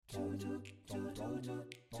GMVM.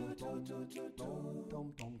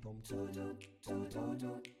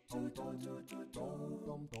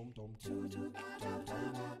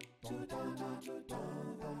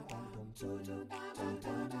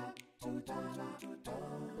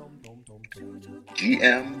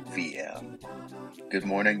 Good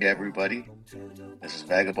morning to everybody. This is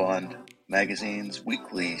Vagobond Magazine's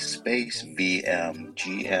weekly Space VM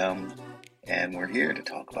GM, and we're here to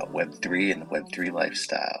talk about Web3 and the Web3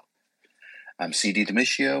 lifestyle. I'm CD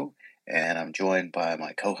Demiscio, and I'm joined by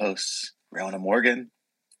my co-hosts, Rihanna Morgan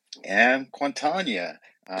and Quantania.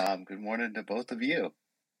 Good morning to both of you.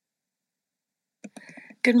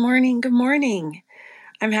 Good morning.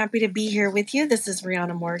 I'm happy to be here with you. This is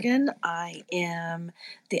Rihanna Morgan. I am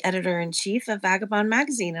the editor-in-chief of Vagobond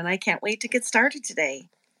Magazine, and I can't wait to get started today.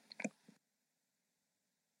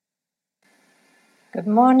 Good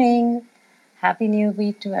morning. Happy New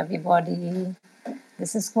Week to everybody.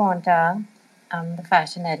 This is Quanta. I'm the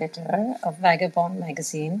fashion editor of Vagobond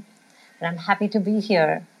Magazine, and I'm happy to be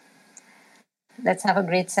here. Let's have a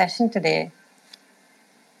great session today.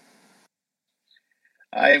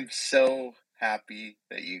 I am so happy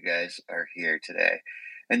that you guys are here today.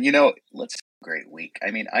 And let's have a great week.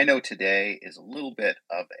 I mean, I know today is a little bit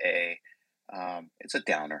of it's a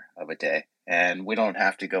downer of a day. And we don't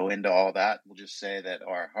have to go into all that. We'll just say that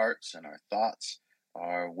our hearts and our thoughts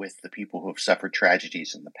are with the people who have suffered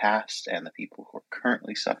tragedies in the past and the people who are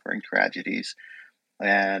currently suffering tragedies.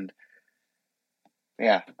 And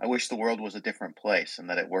yeah, I wish the world was a different place and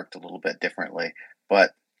that it worked a little bit differently.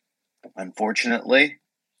 But unfortunately,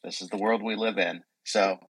 this is the world we live in.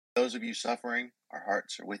 So those of you suffering, our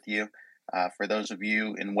hearts are with you. For those of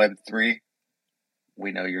you in Web3,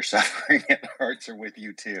 we know you're suffering and our hearts are with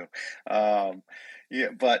you too.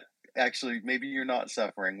 But actually, maybe you're not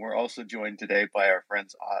suffering. We're also joined today by our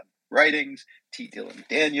friends on Writings, T. Dylan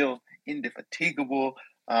Daniel, Indefatigable.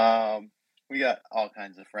 We got all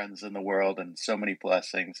kinds of friends in the world and so many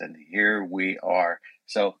blessings, and here we are.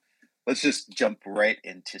 So let's just jump right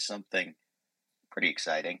into something pretty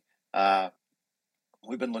exciting.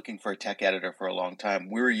 We've been looking for a tech editor for a long time.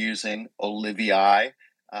 We were using Olivia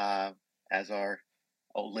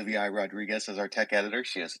Rodriguez as our tech editor.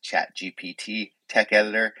 She has a ChatGPT tech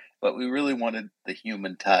editor, but we really wanted the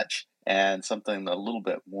human touch and something a little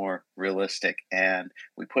bit more realistic. And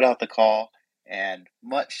we put out the call, and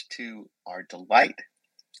much to our delight,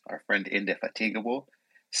 our friend Indefatigable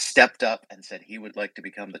stepped up and said he would like to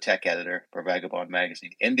become the tech editor for Vagobond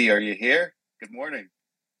Magazine. Indy, are you here? Good morning.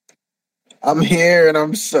 I'm here, and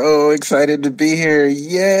I'm so excited to be here.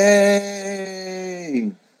 Yay!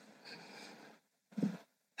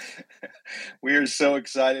 We are so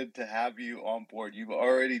excited to have you on board. You've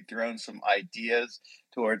already thrown some ideas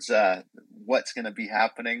towards what's going to be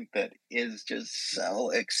happening that is just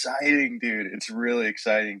so exciting, dude. It's really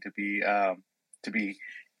exciting to be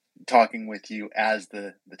talking with you as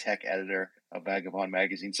the tech editor of Vagobond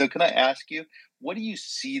Magazine. So can I ask you, what do you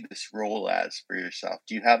see this role as for yourself?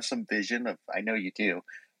 Do you have some vision of, I know you do,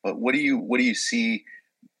 but what do you see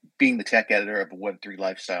being the tech editor of a Web3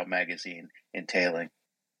 lifestyle magazine entailing?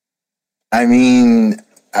 I mean,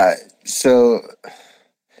 so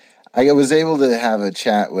I was able to have a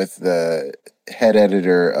chat with the head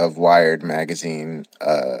editor of Wired magazine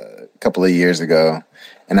a couple of years ago,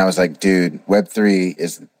 and I was like, dude, Web3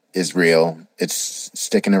 is real. It's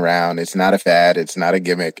sticking around. It's not a fad. It's not a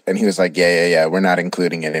gimmick. And he was like, yeah, we're not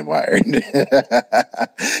including it in Wired.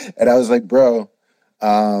 And I was like, bro,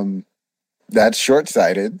 that's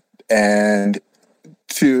short-sighted, and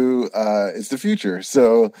it's the future.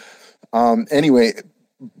 So anyway,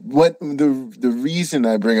 what the reason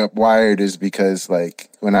I bring up Wired is because, like,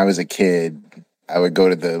 when I was a kid, I would go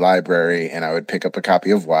to the library and I would pick up a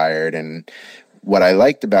copy of Wired, and what I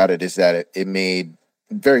liked about it is that it made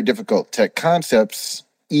very difficult tech concepts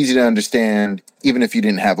easy to understand, even if you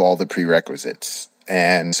didn't have all the prerequisites.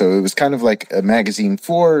 And so it was kind of like a magazine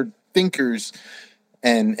for thinkers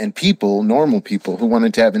and people, normal people who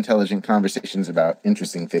wanted to have intelligent conversations about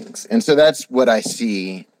interesting things. And so that's what I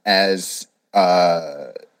see as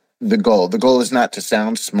the goal. The goal is not to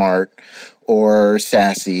sound smart or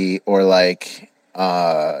sassy or like,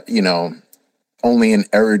 only an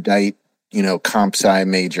erudite, comp sci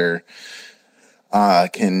major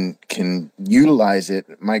can utilize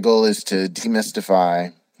it. My goal is to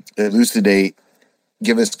demystify, elucidate,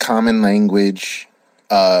 give us common language,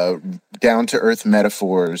 down-to-earth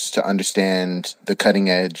metaphors to understand the cutting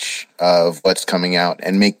edge of what's coming out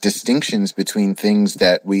and make distinctions between things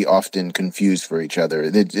that we often confuse for each other.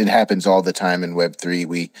 It happens all the time in Web3.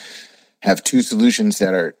 We have two solutions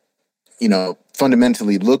that are,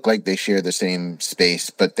 fundamentally look like they share the same space,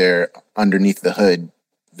 but they're underneath the hood.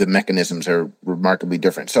 The mechanisms are remarkably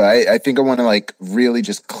different. So I think I want to like really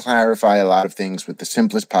just clarify a lot of things with the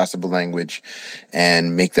simplest possible language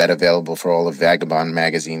and make that available for all of Vagobond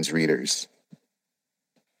Magazine's readers.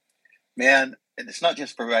 Man, and it's not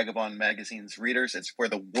just for Vagobond Magazine's readers, it's for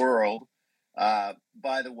the world.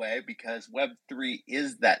 By the way, because Web3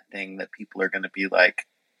 is that thing that people are going to be like,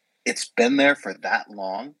 it's been there for that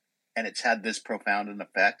long and it's had this profound an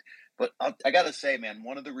effect. But I got to say, man,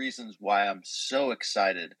 one of the reasons why I'm so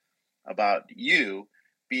excited about you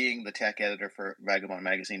being the tech editor for Vagobond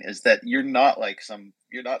Magazine is that you're not some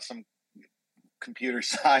computer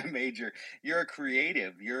sci major. You're a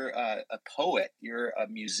creative, you're a poet, you're a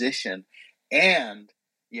musician, and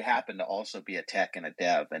you happen to also be a tech and a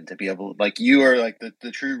dev, and to be able, like, you are like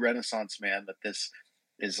the true renaissance man that this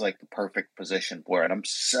is like the perfect position for. And I'm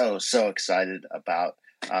so excited about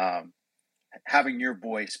having your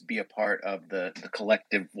voice be a part of the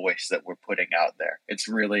collective voice that we're putting out there. It's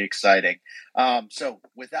really exciting. So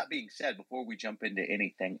with that being said, before we jump into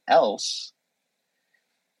anything else,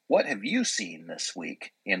 what have you seen this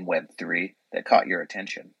week in Web3 that caught your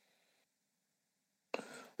attention?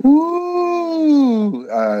 Ooh,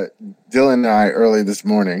 Dylan and I early this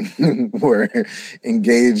morning were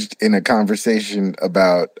engaged in a conversation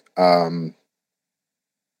about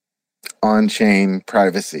on-chain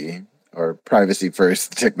privacy or privacy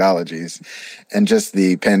first technologies and just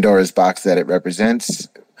the Pandora's box that it represents.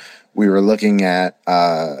 We were looking at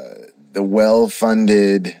the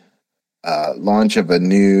well-funded launch of a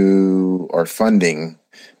new, or funding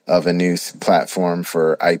of a new platform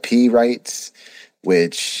for IP rights,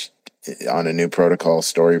 which on a new protocol,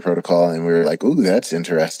 story protocol. And we were like, ooh, that's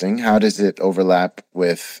interesting. How does it overlap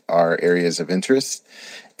with our areas of interest?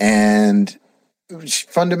 And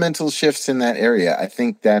fundamental shifts in that area. I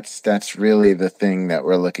think that's really the thing that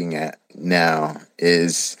we're looking at now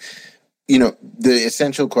is, the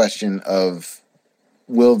essential question of,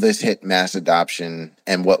 will this hit mass adoption,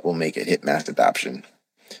 and what will make it hit mass adoption?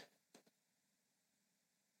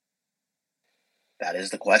 That is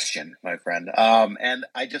the question, my friend. And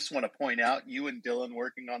I just want to point out, you and Dylan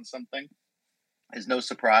working on something is no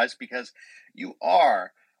surprise, because you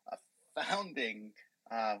are a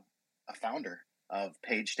founder of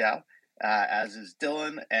PageDAO, as is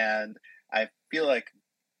Dylan. And I feel like,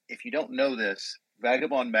 if you don't know this,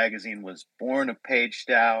 Vagobond Magazine was born of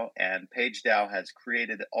PageDAO, and PageDAO has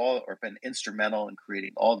created been instrumental in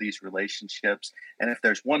creating all these relationships. And if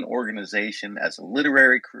there's one organization, as a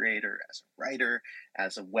literary creator, as a writer,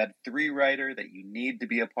 as a Web3 writer, that you need to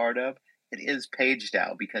be a part of, it is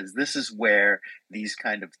PageDAO, because this is where these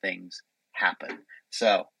kind of things happen.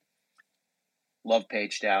 So, love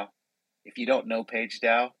PageDAO. If you don't know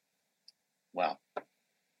PageDAO, well,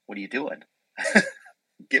 what are you doing?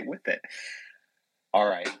 Get with it. All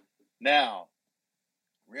right. Now,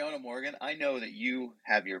 Rihanna Morgan, I know that you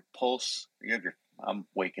have your pulse. I'm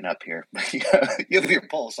waking up here. You have your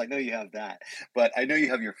pulse. I know you have that. But I know you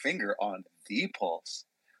have your finger on the pulse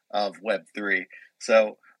of Web3.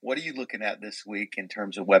 So what are you looking at this week in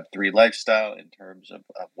terms of Web3 lifestyle, in terms of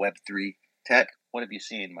Web3 tech? What have you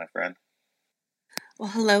seen, my friend? Well,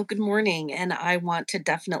 hello, good morning. And I want to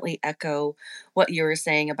definitely echo what you were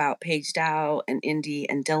saying about Paige Dow and Indy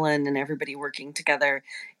and Dylan and everybody working together.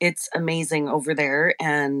 It's amazing over there.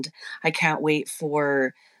 And I can't wait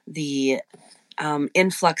for the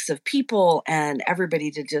influx of people and everybody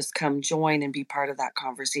to just come join and be part of that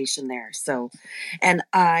conversation there. So, and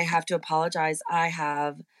I have to apologize. I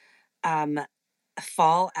have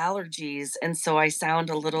fall allergies. And so I sound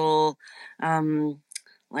a little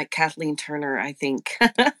like Kathleen Turner, I think.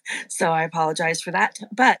 So I apologize for that.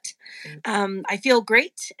 But I feel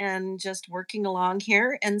great and just working along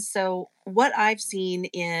here. And so what I've seen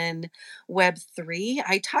in Web3,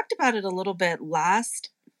 I talked about it a little bit last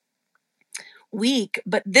week,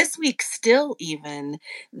 but this week still even,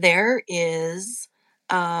 there is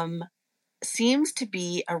seems to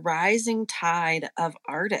be a rising tide of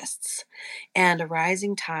artists and a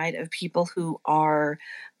rising tide of people who are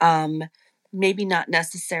maybe not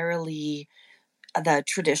necessarily the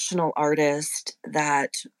traditional artist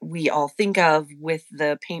that we all think of with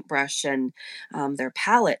the paintbrush and their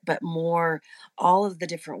palette, but more all of the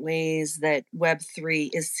different ways that Web3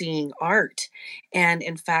 is seeing art. And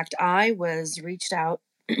in fact, I was reached out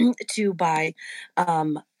to by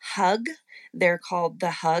Hug. They're called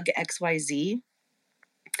the Hug XYZ.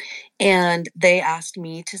 And they asked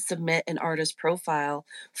me to submit an artist profile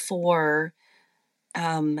for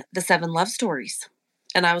the 7 love stories.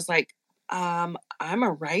 And I was like, I'm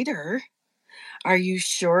a writer. are you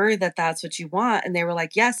sure that that's what you want? And they were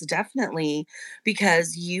like, yes, definitely,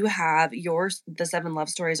 because you have the 7 love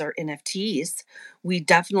stories are NFTs. We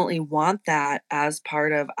definitely want that as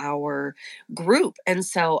part of our group. And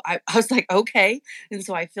so I was like, okay. And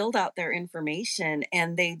so I filled out their information,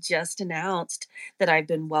 and they just announced that I've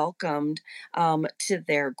been welcomed to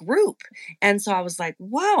their group. And so I was like,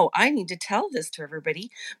 wow, I need to tell this to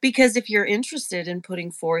everybody, because if you're interested in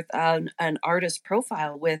putting forth an artist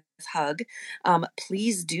profile with Hug,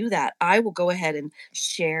 please do that. I will go ahead and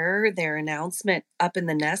share their announcement up in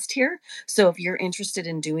the nest here. So if you're interested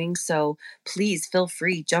in doing so, please feel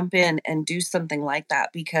free, jump in and do something like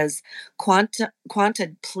that, because Quanta,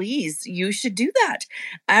 please, you should do that.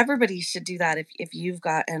 Everybody should do that if you've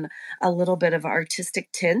got a little bit of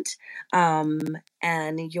artistic tint,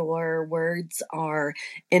 and your words are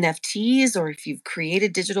NFTs, or if you've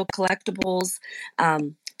created digital collectibles,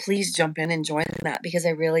 please jump in and join that, because I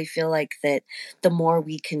really feel like that the more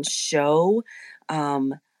we can show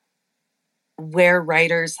where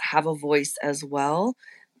writers have a voice as well,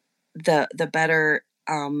 the better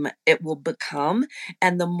it will become,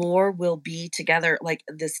 and the more we'll be together, like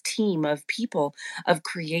this team of people, of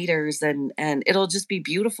creators, and it'll just be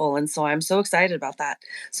beautiful. And so I'm so excited about that.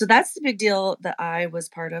 So that's the big deal that I was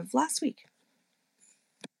part of last week.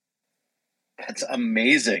 That's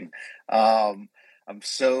amazing. I'm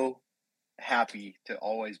so happy to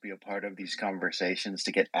always be a part of these conversations,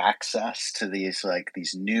 to get access to these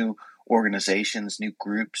new organizations, new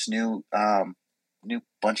groups, new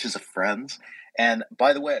bunches of friends. And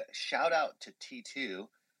by the way, shout out to T2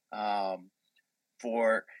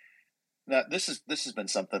 for that. This has been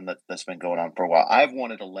something that's been going on for a while. I've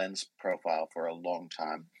wanted a lens profile for a long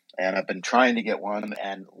time, and I've been trying to get one,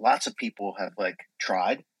 and lots of people have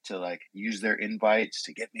tried to use their invites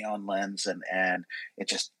to get me on lens, and it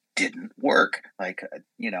just didn't work. I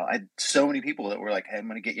had so many people that were like, hey, I'm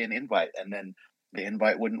going to get you an invite, and then the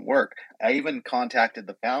invite wouldn't work. I even contacted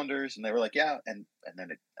the founders, and they were like, yeah, and then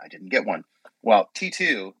I didn't get one. Well,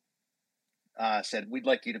 T2 said, we'd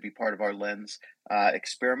like you to be part of our lens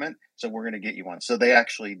experiment, so we're going to get you one. So they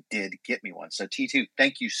actually did get me one. So T2,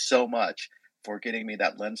 thank you so much for getting me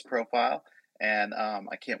that lens profile. And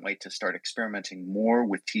I can't wait to start experimenting more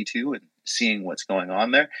with T2 and seeing what's going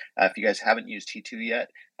on there. If you guys haven't used T2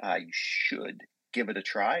 yet, you should give it a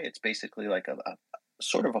try. It's basically like a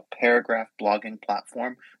sort of a paragraph blogging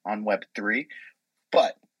platform on Web3.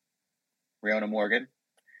 But Riona Morgan,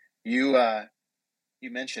 you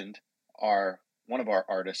mentioned one of our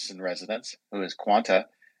artists in residence, who is Quanta.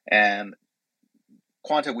 And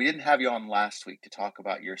Quanta, we didn't have you on last week to talk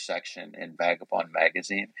about your section in Vagobond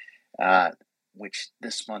magazine, which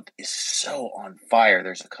this month is so on fire.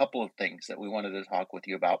 There's a couple of things that we wanted to talk with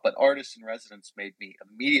you about, but artists in residence made me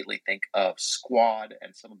immediately think of Squad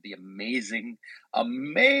and some of the amazing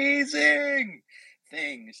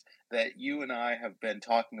things that you and I have been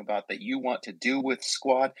talking about that you want to do with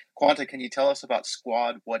Squad. Quanta, can you tell us about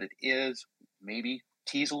Squad, what it is, maybe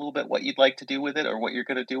tease a little bit what you'd like to do with it or what you're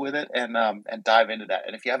going to do with it, and dive into that.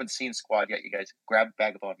 And if you haven't seen Squad yet, you guys grab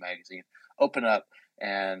Vagabond magazine, open up,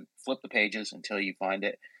 and flip the pages until you find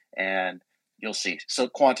it, and you'll see. So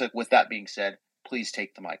Quanta, with that being said, please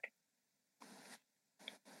take the mic.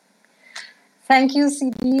 Thank you,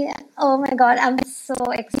 CD. Oh my God, I'm so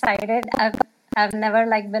excited. I've never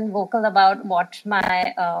been vocal about what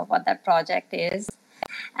that project is.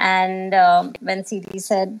 And when CD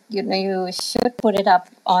said, you should put it up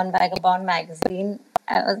on Vagabond magazine,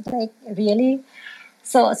 I was like, really?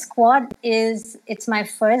 So Squad it's my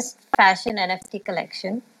first fashion NFT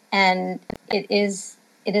collection, and it is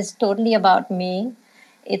totally about me.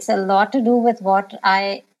 It's a lot to do with what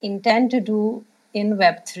I intend to do in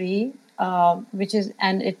Web3,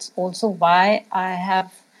 and it's also why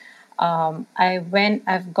I've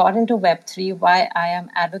got into Web3, why I am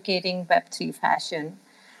advocating Web3 fashion.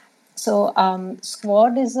 So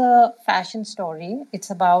Squad is a fashion story. It's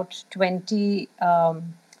about 20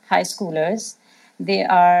 high schoolers. They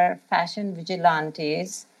are fashion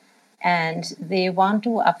vigilantes, and they want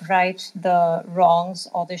to upright the wrongs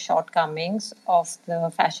or the shortcomings of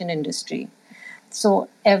the fashion industry. So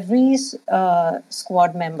every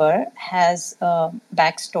Squad member has a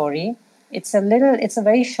backstory. It's a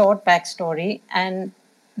very short backstory, and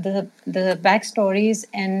the backstories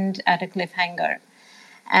end at a cliffhanger.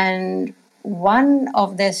 And one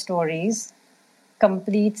of their stories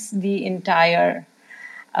completes the entire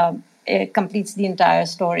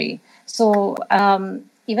story. So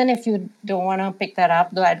even if you don't want to pick that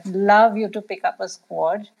up, though I'd love you to pick up a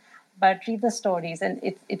Squad, but read the stories, and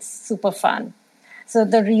it's super fun. So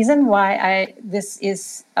the reason why this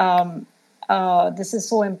is this is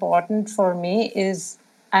so important for me is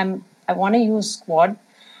I want to use Squad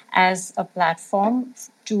as a platform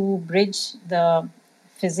to bridge the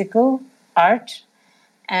physical art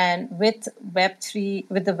and with Web3,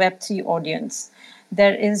 with the Web3 audience.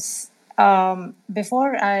 There is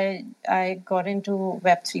before I got into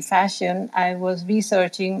Web3 fashion, I was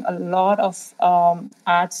researching a lot of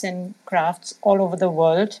arts and crafts all over the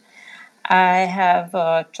world. I have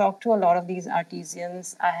talked to a lot of these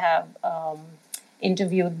artisans. I have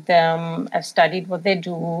interviewed them. I've studied what they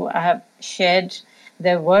do. I have shared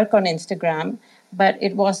their work on Instagram, but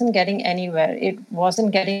it wasn't getting anywhere. It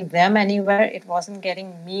wasn't getting them anywhere. It wasn't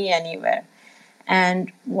getting me anywhere.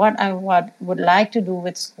 And what I would like to do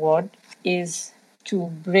with Squad is to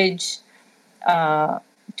bridge, to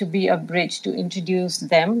be a bridge to introduce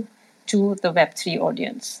them to the Web3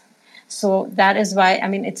 audience. So that is why, I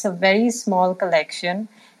mean, it's a very small collection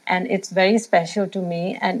and it's very special to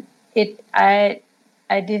me. And I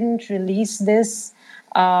didn't release this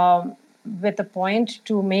with a point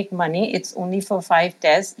to make money. It's only for 5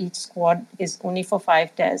 tests. Each squad is only for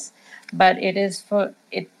 5 tests, but it is for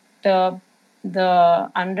it.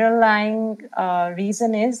 The underlying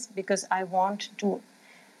reason is because I want to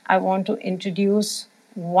introduce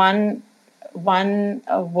one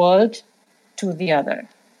world to the other.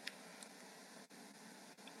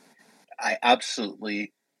 I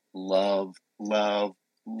absolutely love that.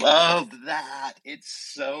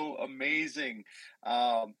 It's so amazing.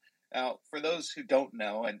 Now, for those who don't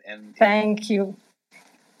know, and Thank you.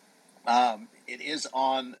 it is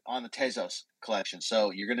on the Tezos collection.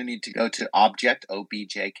 So you're going to need to go to Object,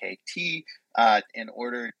 OBJKT, in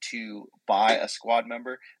order to buy a squad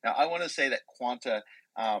member. Now, I want to say that Quanta,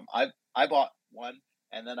 I bought one,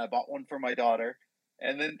 and then I bought one for my daughter,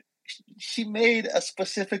 and then she made a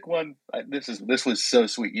specific one. This was so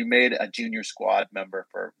sweet. You made a junior squad member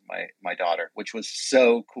for my daughter, which was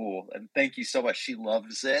so cool. And thank you so much. She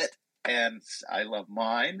loves it, and I love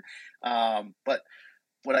mine. But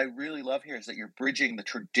what I really love here is that you're bridging the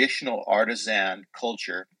traditional artisan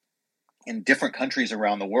culture in different countries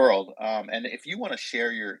around the world. And if you want to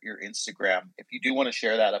share your Instagram, if you do want to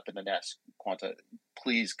share that up in the nest, Quanta,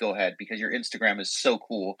 please go ahead, because your Instagram is so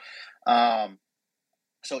cool.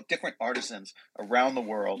 So different artisans around the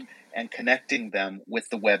world and connecting them with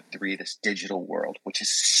the Web3, this digital world, which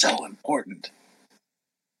is so important.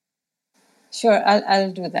 Sure,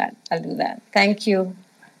 I'll do that. I'll do that. Thank you.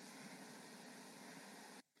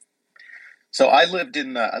 So I lived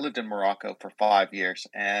in Morocco for 5 years,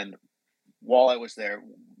 and while I was there,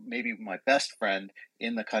 maybe my best friend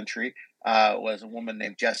in the country was a woman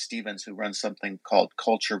named Jess Stevens, who runs something called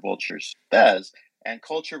Culture Vultures Fez. And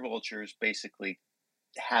Culture Vultures basically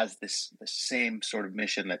has the same sort of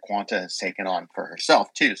mission that Quanta has taken on for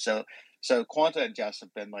herself too. So Quanta and Jess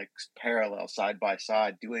have been like parallel, side by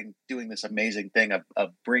side, doing this amazing thing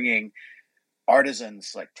of bringing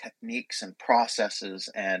artisans, like techniques and processes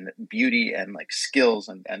and beauty and like skills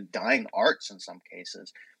and dying arts in some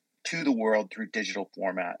cases, to the world through digital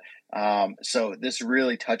format. So this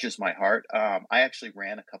really touches my heart. I actually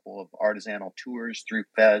ran a couple of artisanal tours through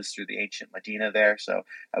Fez, through the ancient Medina there. So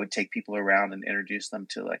I would take people around and introduce them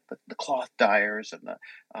to like the cloth dyers and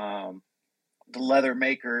the leather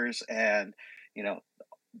makers and,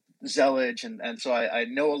 zealage. And so I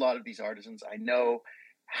know a lot of these artisans. I know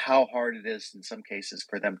how hard it is in some cases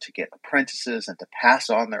for them to get apprentices and to pass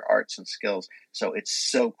on their arts and skills. So it's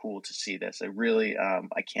so cool to see this. It really,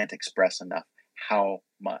 I can't express enough how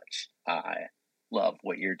much I love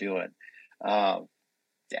what you're doing. Yeah.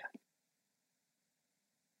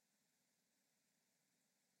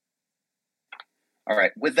 All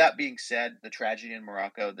right. With that being said, the tragedy in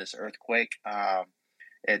Morocco, this earthquake,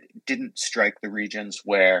 it didn't strike the regions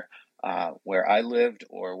where I lived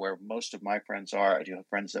or where most of my friends are. I do have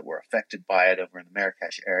friends that were affected by it over in the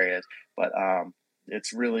Marrakesh areas, but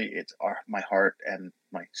it's my heart and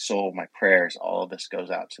my soul, my prayers. All of this goes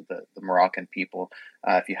out to the Moroccan people.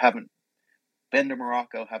 If you haven't been to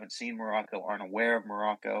Morocco, haven't seen Morocco, aren't aware of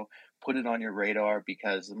Morocco, put it on your radar,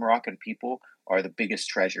 because the Moroccan people are the biggest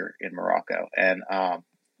treasure in Morocco, and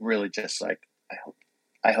really just like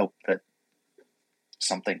I hope that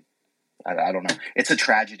something. I don't know. It's a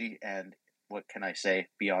tragedy, and what can I say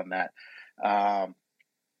beyond that?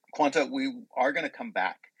 Quanta, we are going to come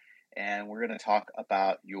back, and we're going to talk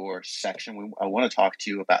about your section. I want to talk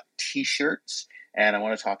to you about T-shirts, and I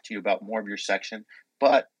want to talk to you about more of your section.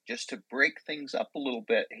 But just to break things up a little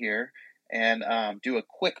bit here and do a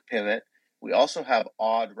quick pivot, we also have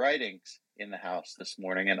Odd Writings in the house this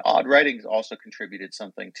morning, and Odd Writings also contributed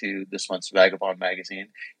something to this month's Vagobond magazine.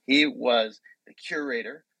 He was the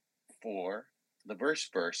curator for the Verse,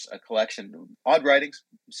 a collection, odd writings,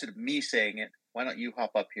 instead of me saying it, why don't you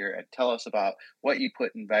hop up here and tell us about what you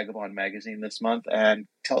put in Vagobond magazine this month and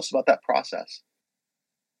tell us about that process?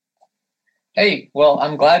 Hey, well,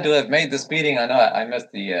 I'm glad to have made this meeting. I know I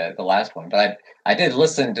missed the last one, but I did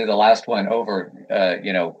listen to the last one over,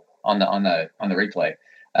 on the replay.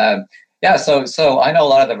 Yeah, so I know a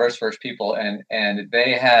lot of the Verse people, and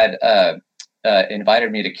they had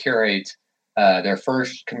invited me to curate their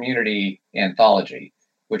first community anthology,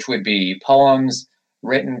 which would be poems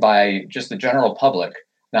written by just the general public,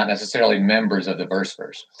 not necessarily members of the Verse.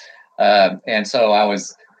 And so I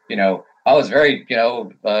was very,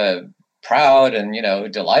 proud and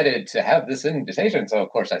delighted to have this invitation. So of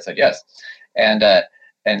course I said yes, and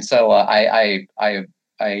so I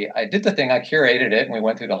did the thing. I curated it, and we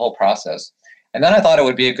went through the whole process. And then I thought it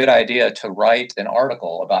would be a good idea to write an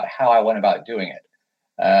article about how I went about doing it,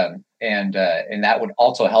 and that would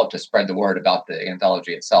also help to spread the word about the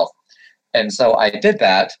anthology itself. And so I did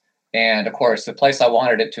that. And of course, the place I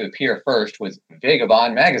wanted it to appear first was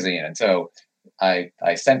Vagobond magazine. And so I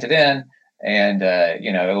sent it in, and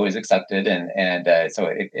it was accepted, and so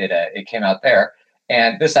it came out there.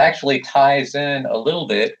 And this actually ties in a little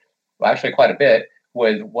bit, well, actually quite a bit,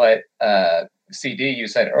 with what CD you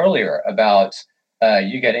said earlier about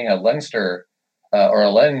you getting a Lenster or a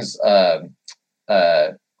Lens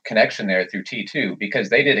connection there through T2, because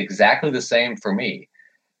they did exactly the same for me.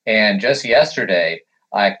 And just yesterday,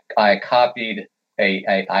 I copied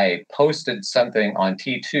I posted something on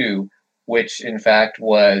T2, which in fact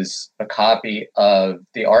was a copy of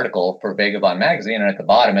the article for Vagobond magazine. And at the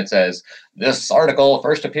bottom it says, "This article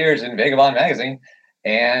first appears in Vagobond magazine."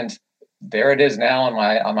 And there it is now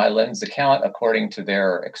on my Lens account, according to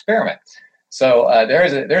their experiment. So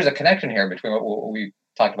there's a connection here between what we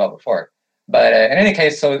talked about before. But in any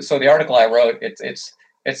case, so the article I wrote, it's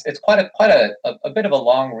quite a bit of a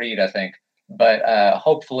long read, I think. But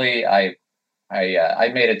hopefully I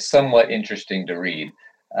made it somewhat interesting to read.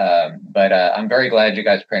 But I'm very glad you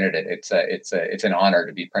guys printed it. It's an honor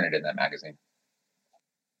to be printed in that magazine.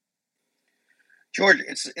 George,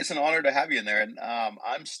 it's an honor to have you in there, and I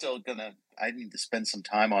need to spend some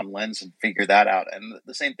time on Lens and figure that out. And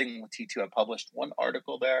the same thing with T2. I published one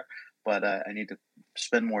article there, but I need to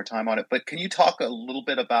spend more time on it. But can you talk a little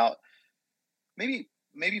bit about maybe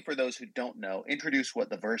for those who don't know, introduce what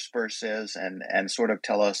the Verse is, and sort of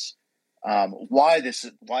tell us why this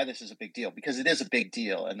is a big deal, because it is a big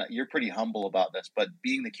deal, and you're pretty humble about this. But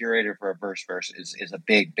being the curator for a Verse is a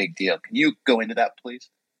big deal. Can you go into that, please?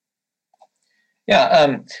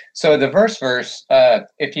 Yeah. So the Verse,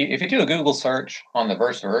 if you do a Google search on the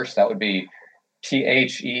Verse, that would be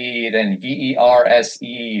THE, then VERSE.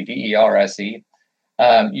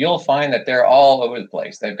 You'll find that they're all over the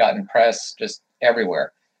place. They've gotten press just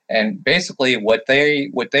everywhere. And basically what they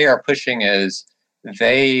are pushing is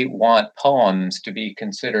they want poems to be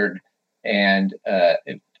considered and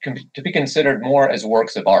to be considered more as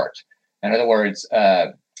works of art. In other words,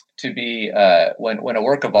 to be when a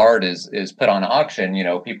work of art is put on auction,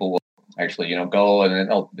 people will actually go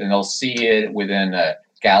and they'll see it within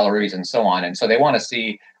galleries and so on. And so they want to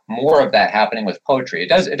see more of that happening with poetry. It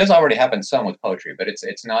does already happen some with poetry, but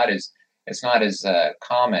it's not as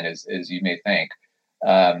common as you may think.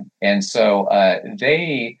 And so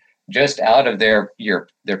they, just out of their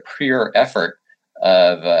pure effort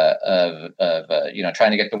of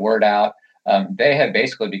trying to get the word out, they have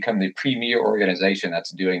basically become the premier organization that's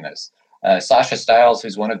doing this. Sasha Stiles,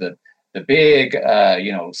 who's one of the big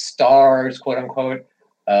stars, quote unquote,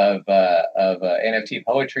 of NFT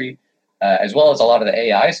poetry, as well as a lot of the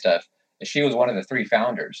AI stuff, she was one of the three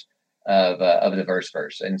founders of the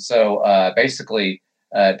Verse. And so basically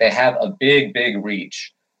they have a big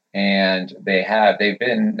reach, and they've had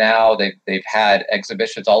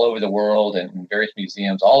exhibitions all over the world and in various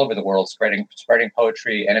museums all over the world, spreading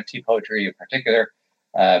poetry, NFT poetry in particular,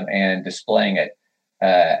 and displaying it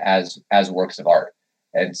as works of art.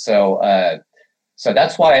 And so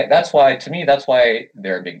that's why to me that's why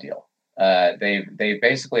they're a big deal. They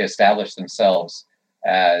basically established themselves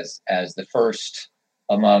as the first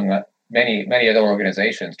among many other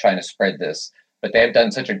organizations trying to spread this, but they've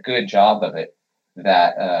done such a good job of it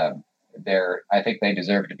that I think they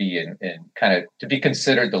deserve to be in kind of to be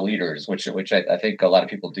considered the leaders, which I think a lot of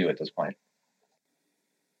people do at this point.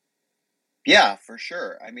 Yeah, for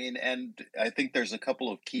sure. I mean, and I think there's a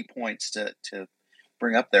couple of key points to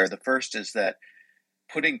bring up there. The first is that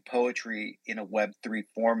putting poetry in a Web3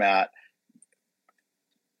 format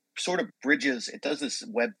sort of it does this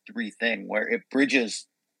Web3 thing where it bridges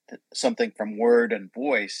something from word and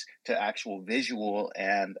voice to actual visual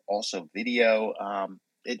and also video.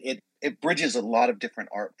 it bridges a lot of different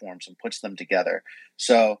art forms and puts them together.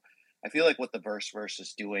 So I feel like what the verse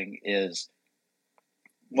is doing is,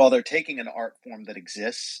 while they're taking an art form that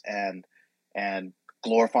exists and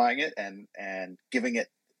glorifying it and giving it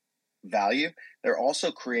value, they're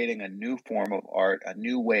also creating a new form of art, a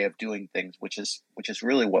new way of doing things, which is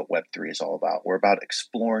really what Web3 is all about. We're about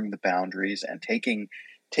exploring the boundaries and taking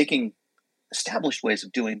established ways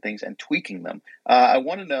of doing things and tweaking them. I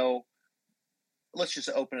want to know, let's just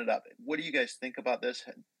open it up. What do you guys think about this?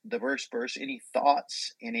 The verse? Any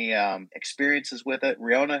thoughts? Any experiences with it?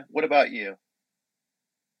 Riona, what about you?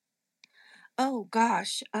 Oh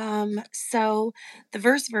gosh. So the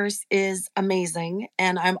verse is amazing,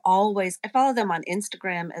 and I follow them on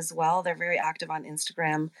Instagram as well. They're very active on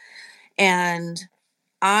Instagram, and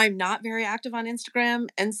I'm not very active on Instagram,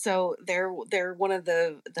 and so they're one of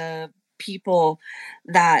the people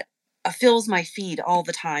that fills my feed all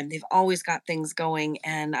the time. They've always got things going,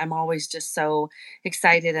 and I'm always just so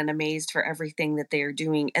excited and amazed for everything that they are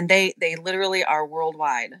doing. And they literally are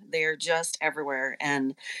worldwide. They are just everywhere,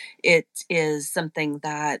 and it is something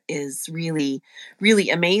that is really really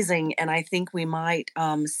amazing. And I think we might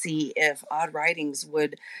see if Odd Writings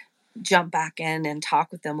would jump back in and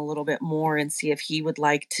talk with them a little bit more and see if he would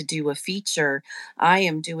like to do a feature. I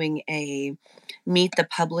am doing a Meet the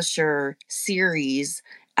Publisher series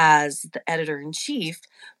as the editor in chief,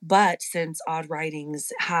 but since Odd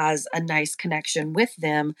Writings has a nice connection with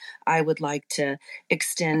them, I would like to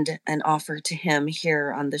extend an offer to him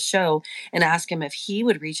here on the show and ask him if he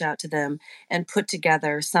would reach out to them and put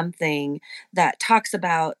together something that talks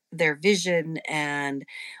about their vision and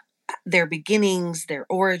their beginnings, their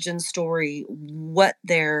origin story, what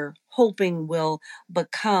they're hoping will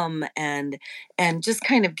become, and just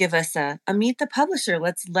kind of give us a meet the publisher.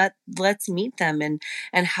 Let's meet them, and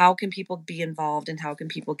how can people be involved and how can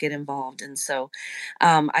people get involved. And so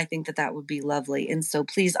I think that would be lovely. And so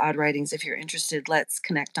please, Odd Writings, if you're interested, let's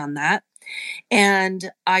connect on that.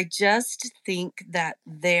 And I just think that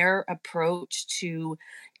their approach to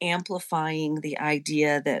amplifying the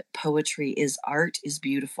idea that poetry is art is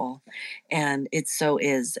beautiful. And it so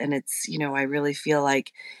is. And it's, I really feel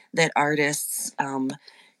like that artists,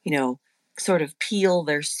 sort of peel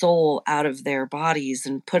their soul out of their bodies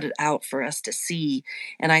and put it out for us to see.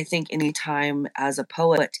 And I think anytime as a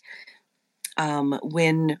poet,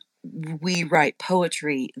 when we write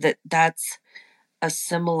poetry, that's a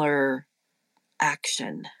similar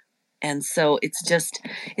action. And so it's just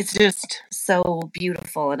so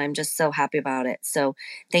beautiful, and I'm just so happy about it. So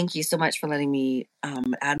thank you so much for letting me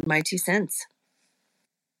add my 2 cents.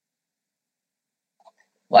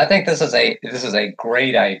 Well, I think this is a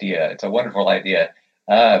great idea. It's a wonderful idea.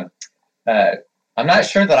 Uh, uh, I'm not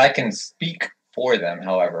sure that I can speak for them,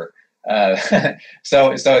 however. Uh,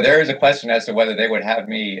 so there is a question as to whether they would have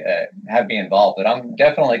me involved. But I'm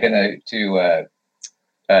definitely going to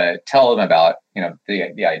tell them about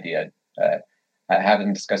the idea. Have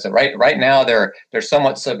them discuss it. Right now, they're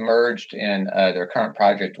somewhat submerged in their current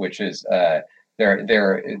project, which is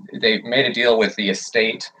they've made a deal with the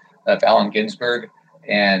estate of Allen Ginsberg,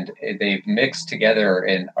 and they've mixed together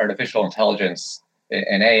an artificial intelligence,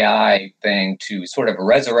 an AI thing to sort of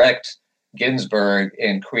resurrect Ginsberg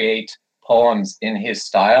and create poems in his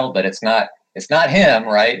style, but it's not him,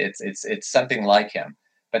 right? It's something like him.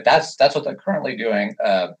 But that's what they're currently doing,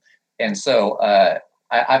 and so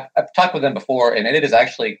I've talked with them before, and it is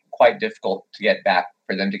actually quite difficult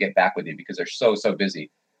for them to get back with you because they're so busy.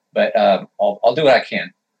 But I'll do what I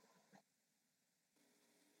can.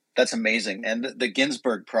 That's amazing. And the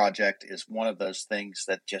Ginsberg project is one of those things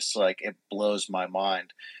that just like it blows my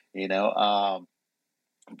mind. Bringing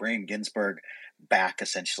Ginsberg back,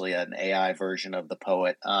 essentially an AI version of the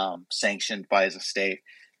poet, sanctioned by his estate.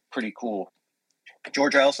 Pretty cool.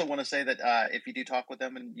 George, I also want to say that if you do talk with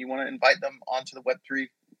them and you want to invite them onto the Web3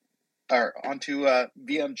 or onto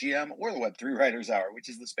VMGM or the Web3 Writers Hour, which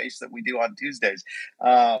is the space that we do on Tuesdays,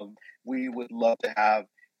 we would love to have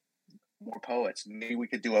more poets. Maybe we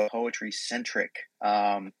could do a poetry-centric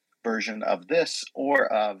version of this or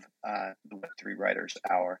of the Web3 Writers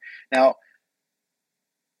Hour. Now,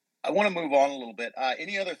 I want to move on a little bit.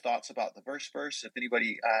 Any other thoughts about the verse? If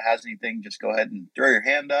anybody has anything, just go ahead and throw your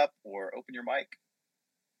hand up or open your mic.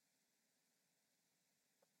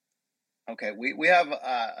 Okay, we have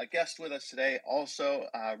a guest with us today. Also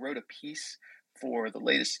wrote a piece for the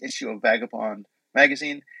latest issue of Vagobond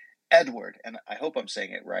magazine, Edward, and I hope I'm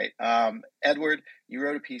saying it right. Edward, you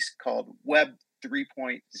wrote a piece called Web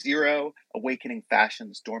 3.0, Awakening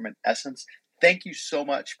Fashion's Dormant Essence. Thank you so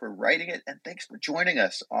much for writing it, and thanks for joining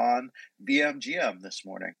us on VMGM this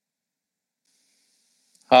morning.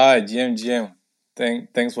 Hi, GMGM.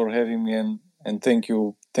 thanks for having me, and thank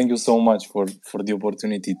you so much for the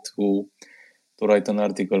opportunity to write an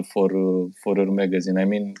article for your magazine. I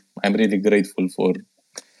mean, I'm really grateful for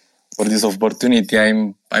this opportunity.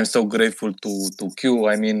 I'm so grateful to Q.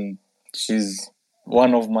 I mean, she's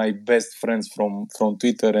one of my best friends from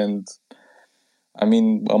Twitter, and I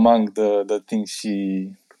mean, among the things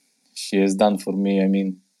she has done for me, I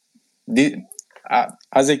mean,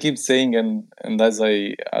 as I keep saying, and as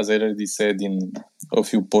I already said in a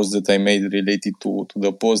few posts that I made related to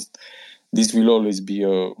the post, this will always be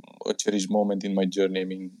a cherished moment in my journey. I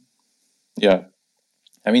mean, yeah,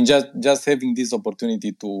 I mean, just having this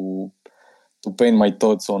opportunity to paint my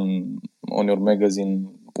thoughts on your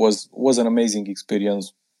magazine was an amazing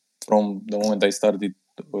experience from the moment I started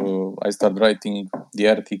writing the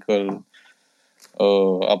article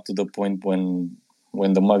up to the point when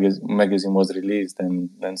the magazine was released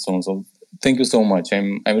and so on. So thank you so much.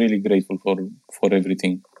 I'm really grateful for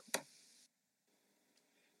everything.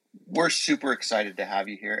 We're super excited to have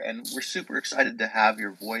you here, and we're super excited to have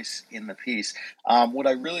your voice in the piece. What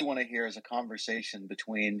I really want to hear is a conversation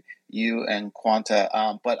between you and Quanta,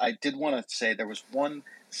 but I did want to say there was one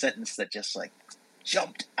sentence that just like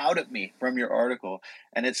jumped out at me from your article,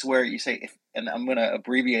 and it's where you say, if, and I'm going to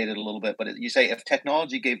abbreviate it a little bit, but you say, if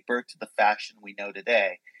technology gave birth to the fashion we know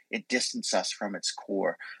today, it distanced us from its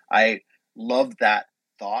core. I love that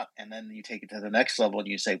thought, and then you take it to the next level and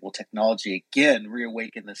you say, will technology again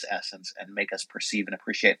reawaken this essence and make us perceive and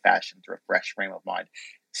appreciate fashion through a fresh frame of mind?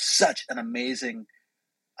 Such an amazing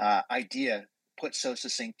idea, put so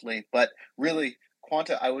succinctly. But really,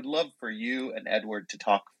 Quanta, I would love for you and Edward to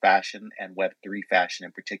talk fashion and Web3 fashion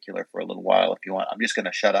in particular for a little while if you want. I'm just going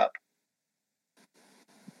to shut up.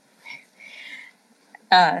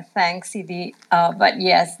 Thanks, CD. But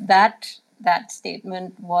yes, that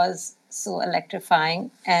statement was so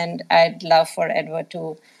electrifying, and I'd love for Edward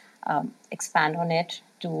to expand on it,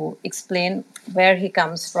 to explain where he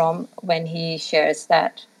comes from when he shares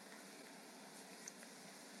that.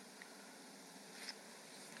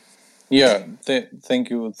 Yeah, thank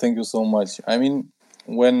you so much. I mean,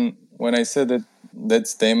 when I said that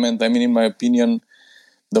statement, I mean, in my opinion,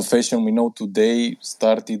 the fashion we know today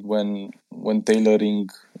started when tailoring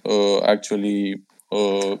actually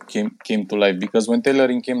came to life. Because when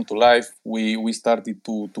tailoring came to life, we started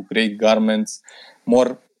to create garments,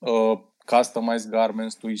 more customized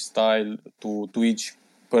garments to each style, to each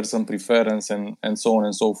person preference, and so on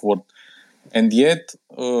and so forth. And yet,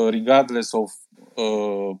 regardless of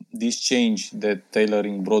this change that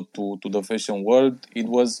tailoring brought to the fashion world, it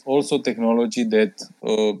was also technology that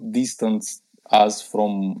distanced us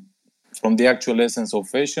from the actual essence of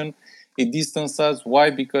fashion. It distanced us. Why?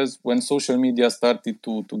 Because when social media started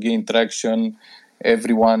to gain traction,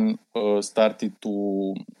 everyone started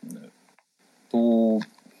to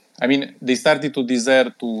I mean, they started to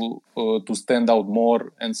desire to stand out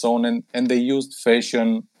more and so on, and they used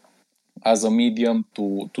fashion as a medium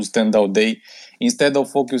to stand out. They, instead of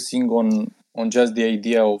focusing on just the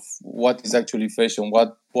idea of what is actually fashion,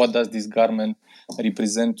 what does this garment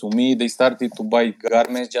represent to me, they started to buy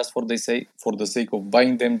garments just for the sake of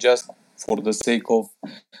buying them, just for the sake of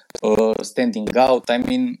standing out. I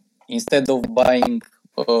mean, instead of buying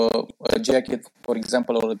a jacket, for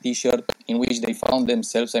example, or a t-shirt in which they found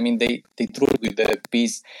themselves, I mean, they truly with the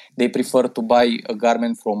piece, they prefer to buy a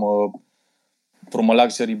garment from a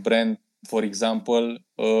luxury brand, for example,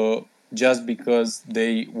 just because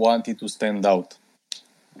they wanted to stand out.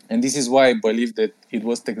 And this is why I believe that it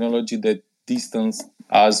was technology that distanced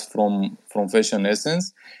us from fashion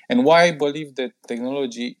essence, and why I believe that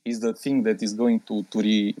technology is the thing that is going to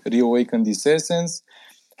reawaken this essence.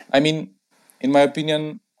 I mean, in my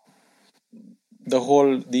opinion,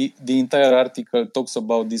 the entire article talks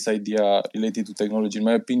about this idea related to technology. In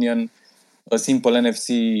my opinion, a simple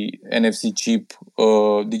NFC chip,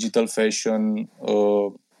 digital fashion,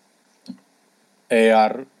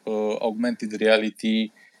 AR, augmented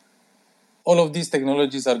reality, all of these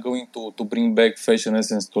technologies are going to bring back fashion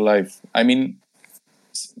essence to life. I mean,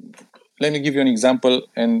 let me give you an example,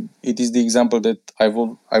 and it is the example that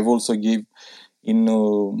I've also give in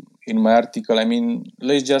my article. I mean,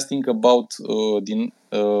 let's just think about the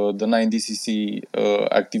 9DCC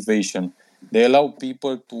activation. They allow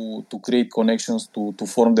people to create connections, to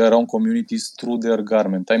form their own communities through their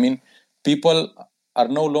garment. I mean, people are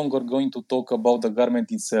no longer going to talk about the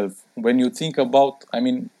garment itself. When you think about, I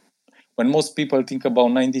mean, when most people think about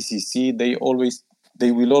 9DCC, they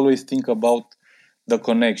will always think about the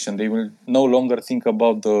connection. They will no longer think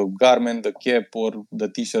about the garment, the cap, or the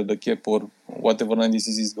t-shirt, the cap, or whatever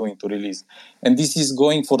 9DCC is going to release. And this is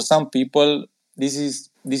going, for some people, this is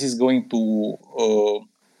this is going to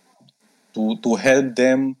help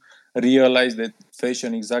them realize that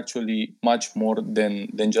fashion is actually much more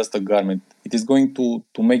than just a garment. It is going to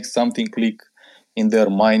make something click in their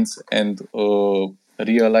minds and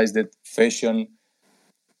realize that fashion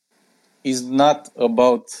is not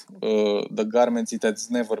about the garments. It has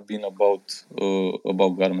never been about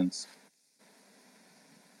garments.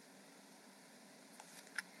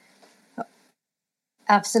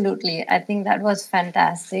 Absolutely. I think that was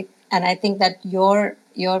fantastic. And I think that your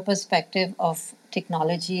perspective of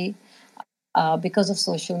technology, because of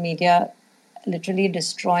social media, literally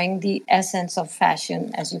destroying the essence of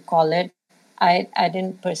fashion, as you call it, I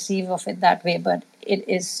didn't perceive of it that way, but it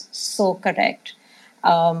is so correct.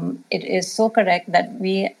 It is so correct that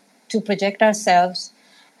we, to project ourselves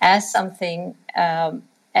as something, something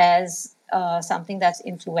that's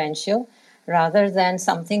influential, rather than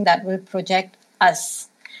something that will project us.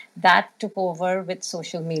 That took over with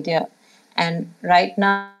social media, and right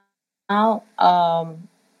now,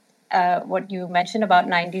 what you mentioned about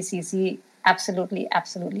 90cc, absolutely,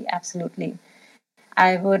 absolutely, absolutely.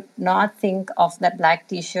 I would not think of that black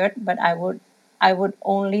T-shirt, but I would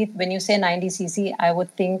only, when you say 90cc, I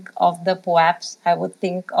would think of the POAPs. I would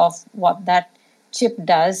think of what that chip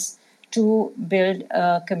does to build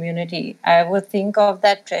a community. I would think of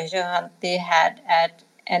that treasure hunt they had at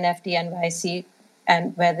NFT NYC,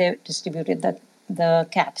 and where they distributed the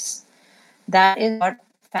caps. That is what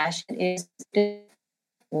fashion is. It is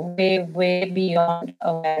way, way beyond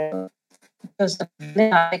a wearable. Because the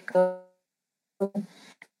article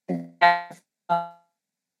that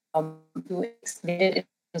to explain it, it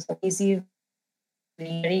was easy,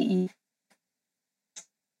 very easy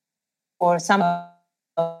for some. I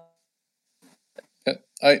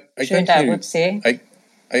can't I hear you. would say.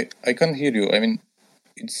 I can't hear you. I mean,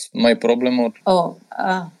 it's my problem or? Oh,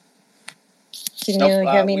 can you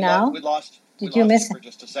hear me now? We lost miss you for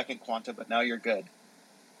just a second, Quanta, but now you're good.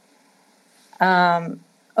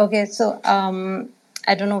 Okay, so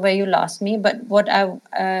I don't know where you lost me, but what I was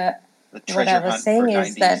saying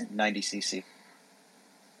is that 90cc.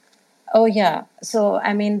 Oh yeah, so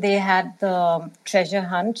I mean they had the treasure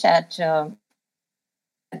hunt at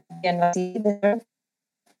NYC,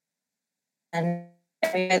 and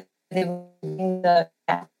they were doing the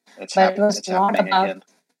but it was not about. Again.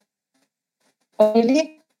 Oh,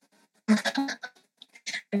 really? I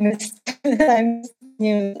missed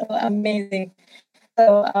news. Oh, amazing.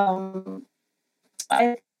 So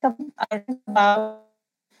I think about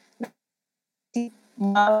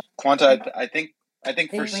Quanta. I think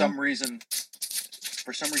for some reason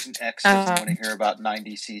X doesn't want to hear about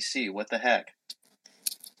 90cc. What the heck?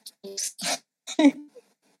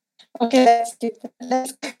 Okay, let's keep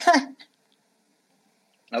that.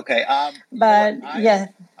 Okay. But yeah,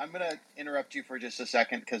 I'm gonna interrupt you for just a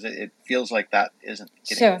second because it feels like that isn't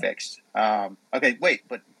getting fixed. Okay, wait,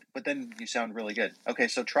 but then you sound really good. Okay,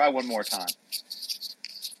 so try one more time.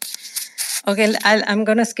 Okay, I'm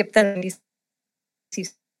gonna skip that.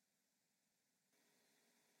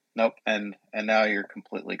 Nope, and now you're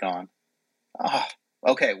completely gone. Oh,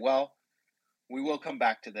 okay, well, we will come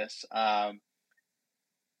back to this.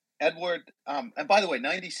 Edward, and by the way,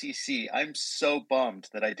 90cc, I'm so bummed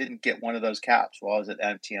that I didn't get one of those caps while I was at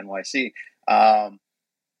MTNYC. I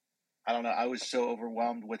don't know. I was so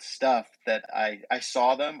overwhelmed with stuff that I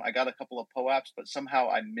saw them. I got a couple of POAPs, but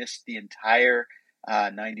somehow I missed the entire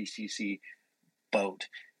 90cc boat.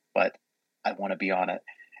 But I want to be on it.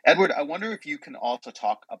 Edward, I wonder if you can also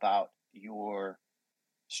talk about your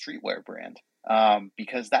streetwear brand.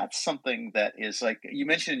 Because that's something that is like you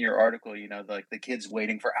mentioned in your article, like the kids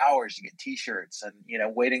waiting for hours to get t-shirts and,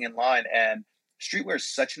 waiting in line. And streetwear is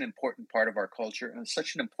such an important part of our culture, and it's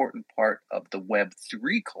such an important part of the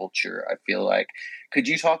Web3 culture, I feel like. Could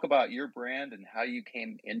you talk about your brand and how you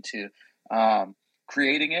came into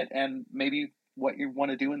creating it, and maybe what you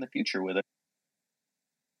want to do in the future with it?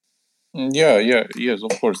 Yes,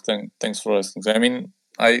 of course. Thanks for asking. I mean,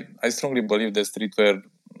 I strongly believe that streetwear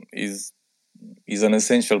is an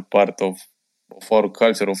essential part of our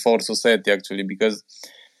culture, of our society, actually, because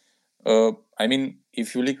I mean,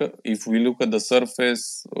 if we look at the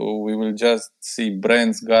surface, we will just see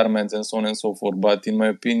brands, garments, and so on and so forth. But in my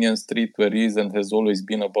opinion, streetwear is and has always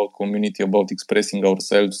been about community, about expressing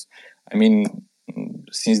ourselves. I mean,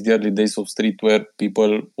 since the early days of streetwear,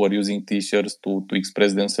 people were using t-shirts to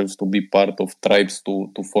express themselves, to be part of tribes,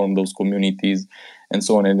 to form those communities, and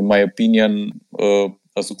so on. And in my opinion, a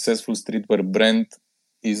successful streetwear brand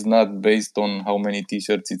is not based on how many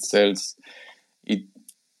t-shirts it sells.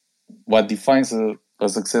 What defines a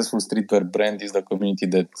successful streetwear brand is the community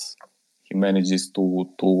that he manages to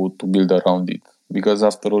build around it. because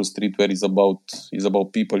after all, streetwear is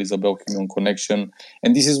about people, is about human connection,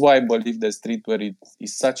 and this is why I believe that streetwear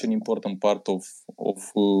is such an important part of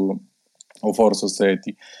our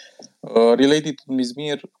society. Related to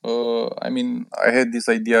Mizmir, I had this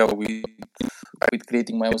idea with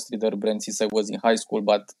creating my own streetwear brand since I was in high school,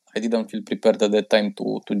 but I didn't feel prepared at that time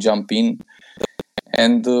to jump in.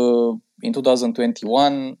 And in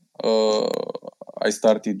 2021, I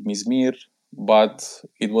started Mizmir, but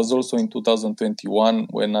it was also in 2021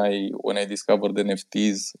 when I discovered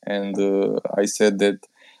NFTs, and I said that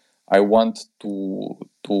I want to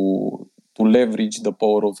leverage the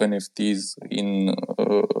power of NFTs in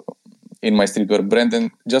my streetwear brand.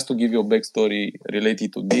 And just to give you a backstory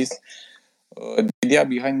related to this, the idea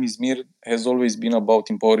behind Mizmir has always been about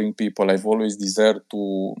empowering people. I've always desired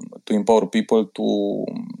to empower people to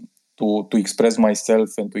express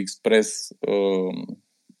myself and to express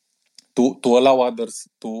to allow others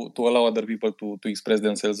to allow other people to express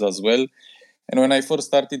themselves as well. And when I first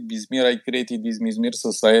started Mizmir, I created this Mizmir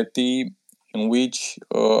society in which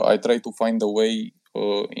I try to find a way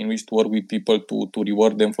in which to work with people to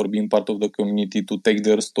reward them for being part of the community, to take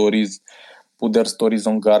their stories, put their stories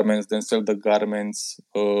on garments, then sell the garments,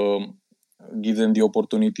 give them the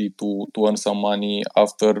opportunity to earn some money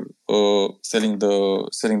after selling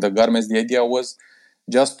the garments. The idea was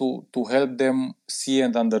just to help them see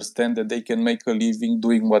and understand that they can make a living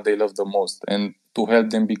doing what they love the most, and to help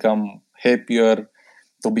them become happier,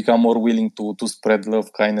 to become more willing to spread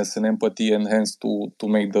love, kindness, and empathy, and hence to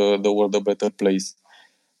make the world a better place.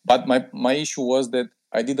 But my issue was that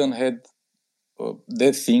I didn't have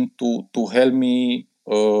that thing to help me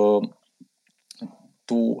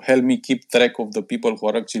keep track of the people who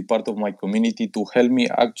are actually part of my community, to help me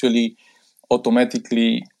actually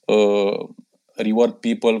automatically reward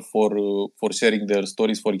people for sharing their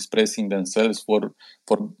stories, for expressing themselves, for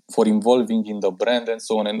involving in the brand, and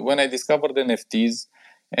so on. And when I discovered NFTs,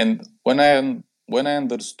 and when I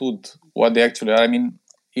understood what they actually are, I mean,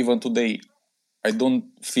 even today, I don't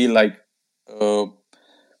feel like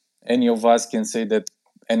any of us can say that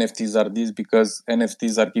NFTs are this, because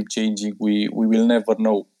NFTs are keep changing. We will never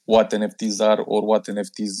know what NFTs are or what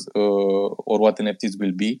NFTs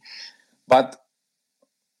will be. But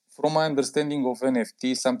from my understanding of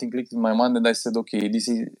NFT, something clicked in my mind, and I said, okay, this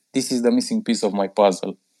is the missing piece of my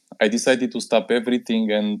puzzle. I decided to stop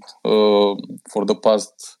everything, and for the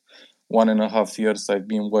past 1.5 years, I've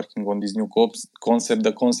been working on this new concept.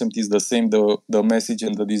 The concept is the same, the message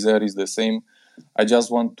and the desire is the same. I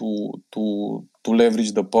just want to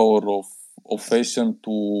leverage the power of fashion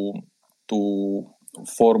to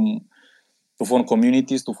form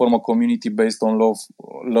communities, to form a community based on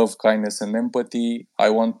love, kindness, and empathy. I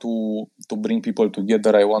want to bring people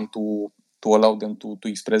together. I want to allow them to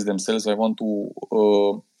express themselves. I want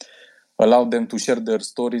to allow them to share their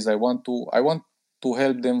stories. I want to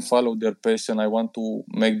help them follow their passion. I want to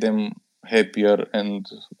make them happier and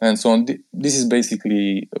so on. This is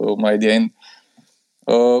basically my idea. And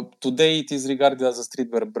today it is regarded as a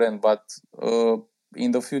streetwear brand, but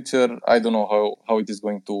in the future, I don't know how it is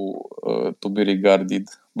going to be regarded.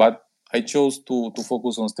 But I chose to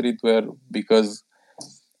focus on streetwear because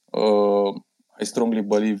I strongly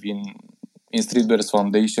believe in streetwear's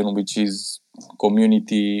foundation, which is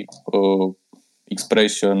community,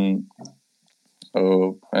 expression,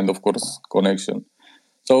 and of course connection.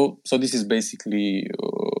 So this is basically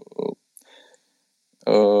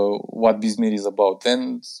what Mizmir is about.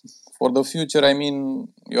 And for the future, I mean,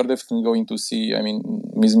 you're definitely going to see, I mean,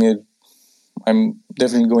 Mizmir, I'm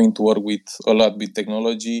definitely going to work a lot with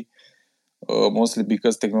technology, mostly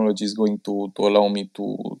because technology is going to allow me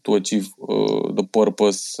to achieve the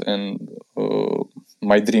purpose and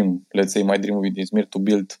my dream with Mizmir, to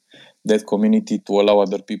build that community, to allow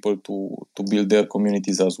other people to build their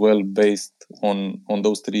communities as well, based on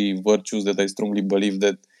those three virtues that I strongly believe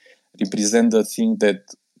that represent the thing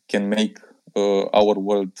that can make our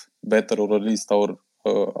world better, or at least our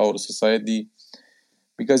society.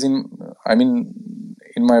 Because in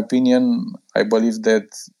my opinion, I believe that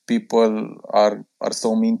people are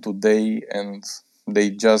so mean today, and they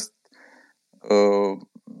just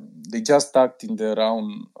act in their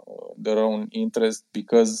own interest,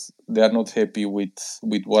 because they are not happy with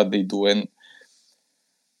what they do. And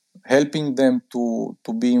helping them to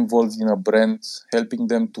be involved in a brand, helping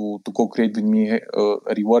them to co-create with me,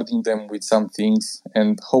 rewarding them with some things,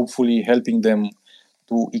 and hopefully helping them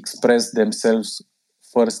to express themselves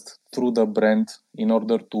first through the brand, in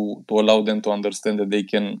order to allow them to understand that they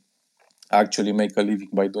can actually make a living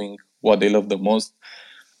by doing what they love the most.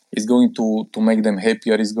 is going to make them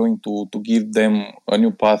happier, is going to give them a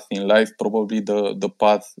new path in life, probably the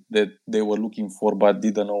path that they were looking for but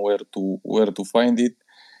didn't know where to find it.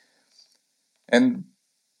 And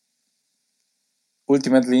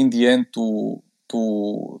ultimately, in the end, to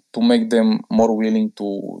make them more willing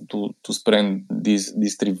to spread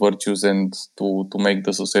these three virtues and to make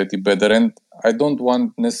the society better. And I don't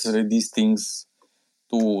want necessarily these things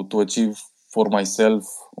to achieve for myself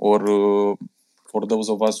or for those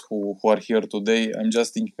of us who are here today. I'm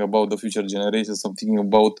just thinking about the future generations. I'm thinking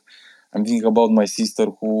about my sister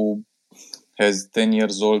who has 10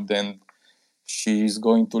 years old, and she's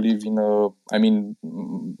going to live in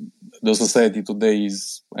the society today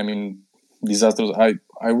is, disastrous.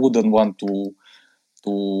 I wouldn't want to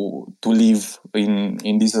live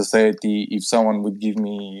in this society. If someone would give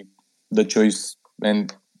me the choice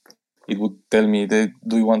and it would tell me that,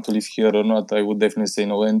 do you want to live here or not, I would definitely say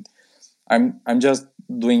no. And I'm just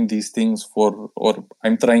doing these things or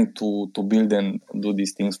I'm trying to build and do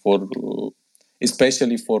these things for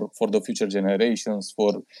especially for the future generations,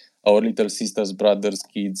 for our little sisters, brothers,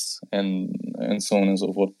 kids, and so on and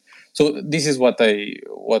so forth. So this is what I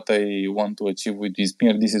want to achieve with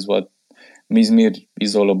Izmir. This is what Izmir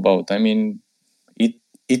is all about. I mean,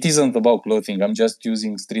 it isn't about clothing. I'm just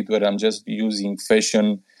using streetwear. I'm just using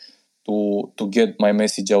fashion to get my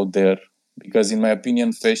message out there. Because in my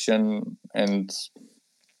opinion, fashion and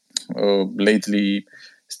lately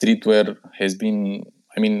streetwear has been,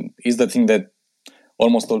 is the thing that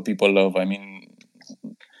almost all people love. I mean,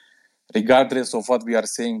 regardless of what we are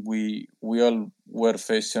saying, we all wear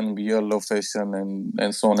fashion, we all love fashion,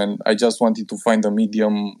 and so on. And I just wanted to find a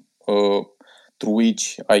medium through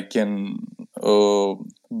which I can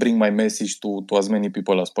bring my message to as many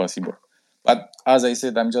people as possible. But as I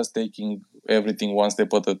said, I'm just taking everything one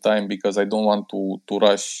step at a time because I don't want to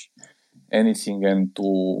rush anything, and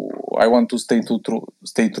I want to stay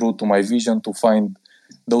true to my vision, to find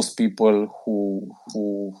those people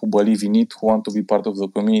who believe in it, who want to be part of the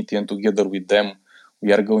community, and together with them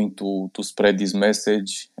we are going to spread this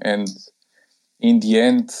message. And in the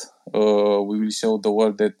end, we will show the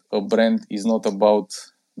world that a brand is not about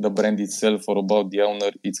the brand itself or about the owner,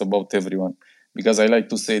 it's about everyone. Because I like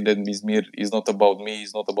to say that Izmir is not about me,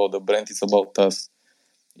 it's not about the brand, it's about us.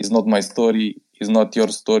 It's not my story, it's not your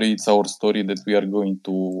story, it's our story that we are going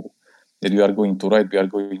to write, we are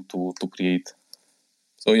going to create.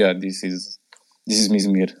 So yeah, this is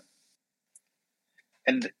Izmir.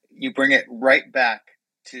 And you bring it right back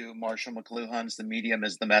to Marshall McLuhan's "The medium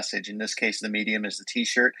is the message." In this case, the medium is the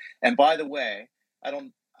T-shirt. And by the way,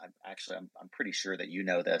 I'm pretty sure that you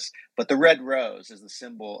know this, but the red rose is the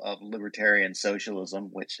symbol of libertarian socialism,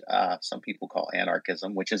 which some people call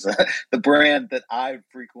anarchism, which is the brand that I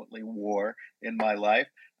frequently wore in my life.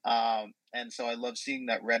 And so I love seeing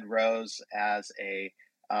that red rose as a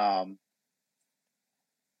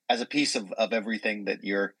piece of everything that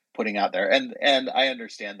you're putting out there. And I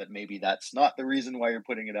understand that maybe that's not the reason why you're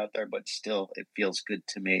putting it out there, but still it feels good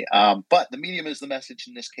to me. But the medium is the message.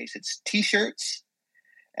 In this case, it's T-shirts.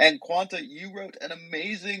 And Quanta, you wrote an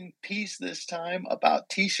amazing piece this time about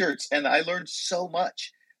T-shirts, and I learned so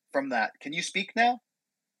much from that. Can you speak now?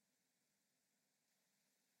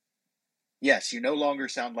 Yes, you no longer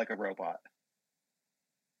sound like a robot.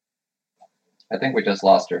 I think we just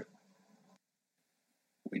lost her.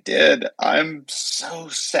 We did. I'm so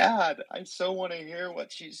sad. I so want to hear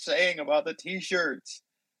what she's saying about the T-shirts.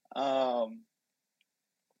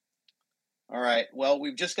 All right. Well,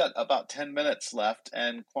 we've just got about 10 minutes left,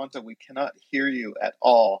 and Quanta, we cannot hear you at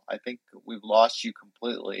all. I think we've lost you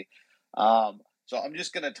completely. So I'm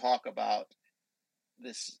just going to talk about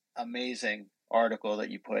this amazing article that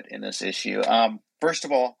you put in this issue. First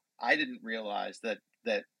of all, I didn't realize that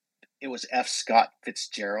it was F. Scott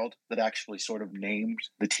Fitzgerald that actually sort of named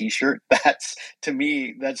the T-shirt. That's, to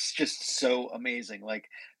me, that's just so amazing. Like,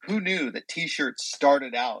 who knew that T-shirts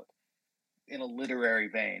started out in a literary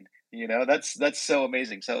vein? You know, that's so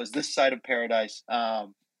amazing. So, is this side of paradise that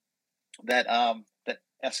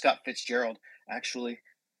F. Scott Fitzgerald actually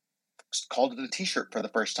called it a T-shirt for the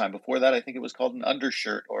first time? Before that, I think it was called an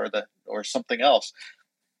undershirt or something else.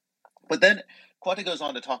 But then Quanta goes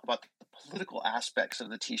on to talk about the political aspects of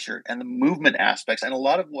the T-shirt and the movement aspects, and a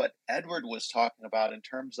lot of what Edward was talking about in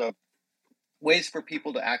terms of ways for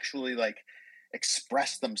people to actually like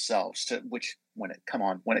express themselves, to which when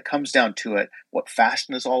it comes down to it, what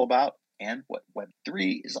fashion is all about and what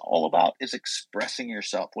Web3 is all about is expressing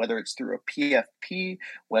yourself, whether it's through a PFP,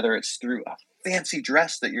 whether it's through a fancy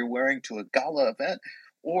dress that you're wearing to a gala event,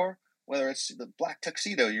 or whether it's the black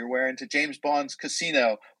tuxedo you're wearing to James Bond's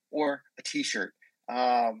casino, or a T-shirt.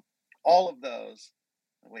 All of those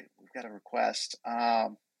wait, we've got a request.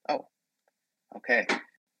 Oh, okay.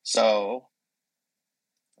 So,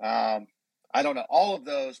 I don't know. All of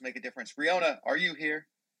those make a difference. Riona, are you here?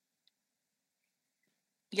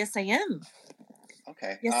 Yes, I am.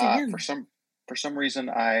 Okay. Yes, I am. For some reason,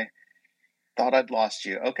 I thought I'd lost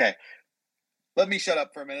you. Okay. Let me shut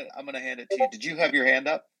up for a minute. I'm going to hand it to you. Did you have your hand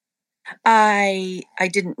up? I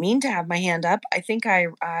didn't mean to have my hand up. I think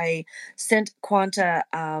I sent Quanta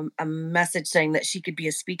a message saying that she could be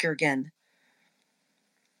a speaker again.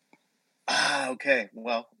 Okay.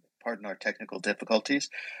 Well, pardon our technical difficulties.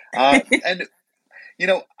 And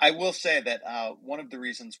I will say that one of the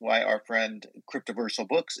reasons why our friend Cryptoversal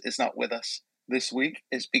Books is not with us this week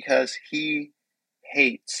is because he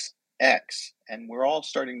hates X, and we're all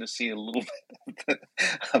starting to see a little bit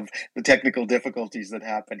of the technical difficulties that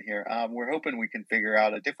happen here. We're hoping we can figure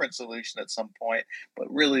out a different solution at some point, but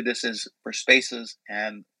really this is for spaces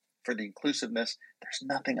and for the inclusiveness. There's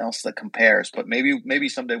nothing else that compares, but maybe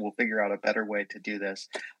someday we'll figure out a better way to do this.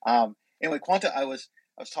 Anyway, Quanta, I was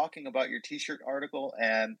talking about your T-shirt article,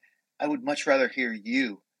 and I would much rather hear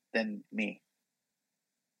you than me.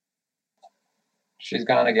 She's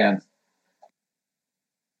gone again.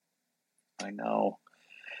 I know.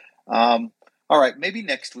 All right, maybe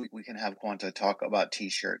next week we can have Quanta talk about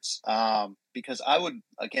T-shirts, because I would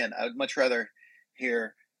much rather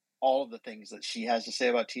hear all of the things that she has to say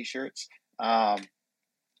about T-shirts.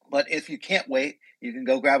 But if you can't wait, you can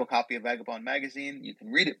go grab a copy of Vagobond magazine. You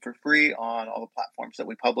can read it for free on all the platforms that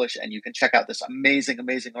we publish, and you can check out this amazing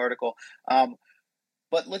article.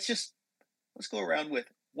 But let's go around with,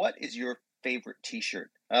 what is your favorite T-shirt?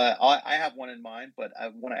 I have one in mind, but I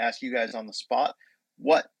want to ask you guys on the spot,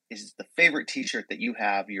 what is the favorite T-shirt that you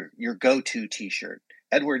have, your go-to T-shirt?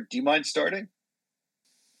 Edward, do you mind starting?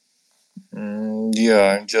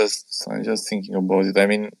 Yeah, I'm just thinking about it. I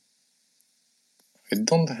mean, I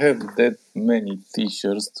don't have that many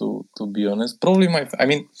T-shirts to be honest. Probably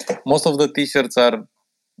most of the T-shirts are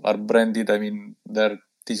branded. I mean, they're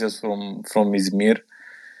T-shirts from Izmir.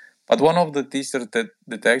 But one of the T-shirts that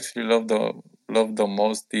I actually love the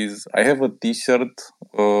most is, I have a T-shirt.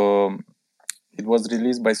 It was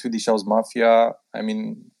released by Swedish House Mafia. I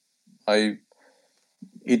mean,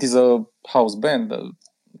 it is a house band.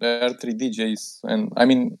 There are 3 DJs, and I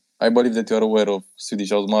mean, I believe that you are aware of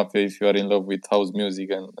Swedish House Mafia if you are in love with house music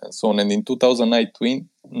and so on. And in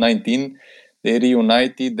 2019, they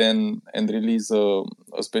reunited and released a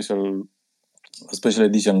special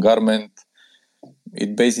edition garment.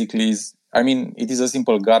 It basically is, I mean, it is a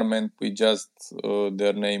simple garment with just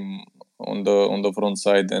their name on the front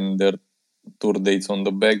side and their tour dates on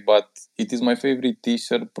the back. But it is my favorite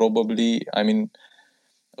T-shirt, probably. I mean,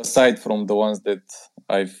 aside from the ones that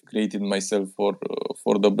I've created myself for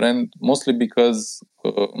the brand, mostly because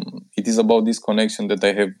it is about this connection that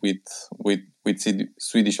I have with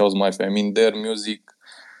Swedish House Mafia. I mean, their music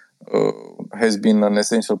has been an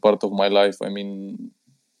essential part of my life. I mean,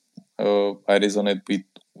 I resonate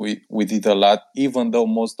with it a lot, even though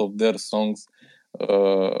most of their songs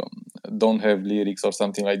don't have lyrics or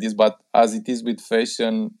something like this. But as it is with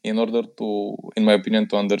fashion, in order to, in my opinion,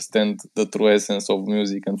 to understand the true essence of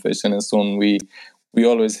music and fashion and so on, we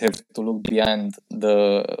always have to look beyond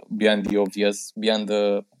the obvious, beyond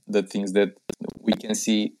the things that we can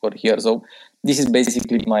see or hear. So this is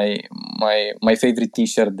basically my favorite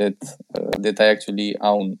T-shirt that I actually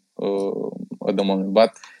own at the moment.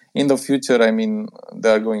 But in the future, I mean,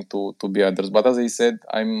 there are going to be others. But as I said,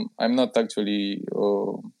 I'm not actually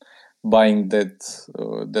buying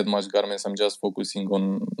that much garments. I'm just focusing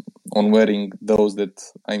on wearing those that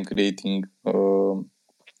I'm creating for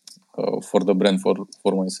the brand, for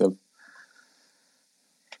myself.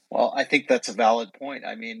 Well, I think that's a valid point.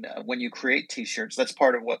 I mean, when you create T-shirts, that's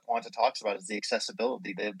part of what Quanta talks about, is the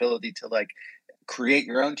accessibility, the ability to create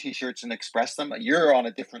your own T-shirts and express them. You're on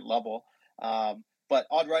a different level. But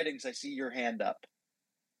Odd Writings, I see your hand up.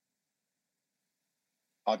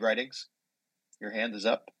 Odd Writings, your hand is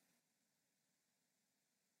up.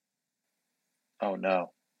 Oh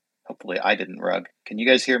no. Hopefully I didn't rug. Can you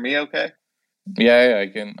guys hear me okay? Yeah, I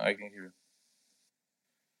can hear you.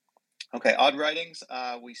 Okay, Odd Writings,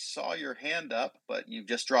 we saw your hand up, but you've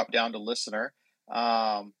just dropped down to listener.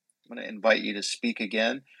 I'm going to invite you to speak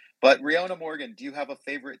again. But Riona Morgan, do you have a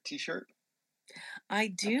favorite T-shirt? I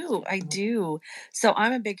do. So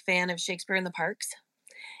I'm a big fan of Shakespeare in the Parks.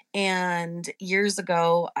 And years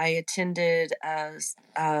ago, I attended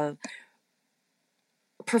a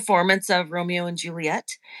performance of Romeo and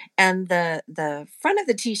Juliet, and the front of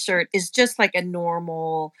the T-shirt is just like a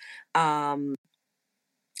normal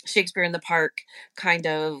Shakespeare in the Park kind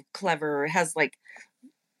of clever. It has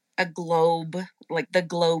a globe, like the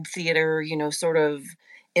Globe Theater, sort of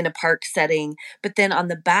in a park setting. But then on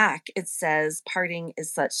the back, it says, "Parting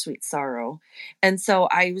is such sweet sorrow." And so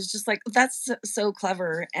I was just like, that's so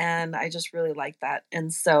clever. And I just really like that.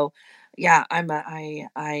 And so, yeah,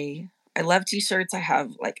 I love t-shirts. I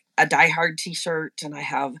have like a Die Hard t-shirt, and I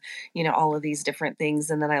have, all of these different things.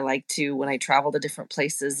 And then I like to, when I travel to different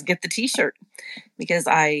places, get the t-shirt because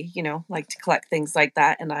I, like to collect things like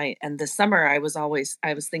that. And this summer I was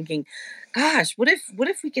thinking, gosh, what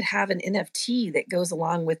if we could have an NFT that goes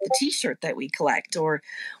along with the t-shirt that we collect or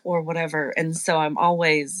whatever. And so I'm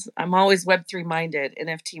always Web3 minded,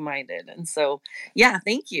 NFT minded. And so, yeah,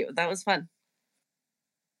 thank you. That was fun.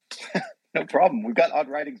 No problem. We've got Odd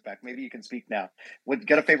Writings back. Maybe you can speak now.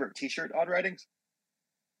 Got a favorite t-shirt, Odd Writings?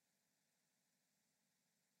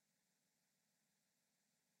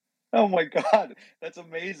 Oh my God, that's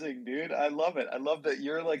amazing, dude. I love it. I love that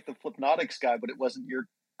you're like the Flipnotics guy, but it wasn't your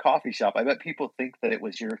coffee shop. I bet people think that it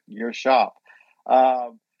was your shop.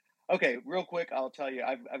 Um, okay, real quick, I'll tell you,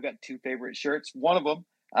 I've got two favorite shirts. One of them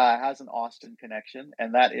has an Austin connection,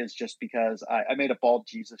 and that is just because I made a Bald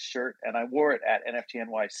Jesus shirt, and I wore it at NFT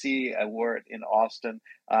NYC. I wore it in Austin.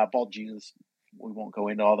 Bald Jesus. We won't go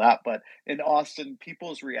into all that, but in Austin,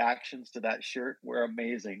 people's reactions to that shirt were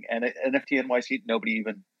amazing. And at NFT NYC, nobody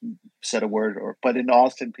even said a word, but in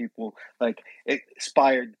Austin, people like it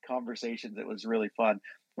inspired conversations. It was really fun.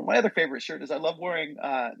 But my other favorite shirt is I love wearing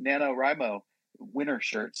NaNoWriMo winter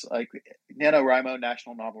shirts, like NaNoWriMo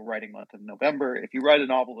National Novel Writing Month in November. If you write a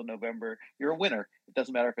novel in November, you're a winner. It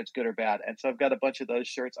doesn't matter if it's good or bad. And so I've got a bunch of those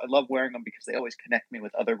shirts. I love wearing them because they always connect me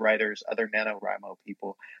with other writers, other NaNoWriMo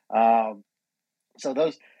people. So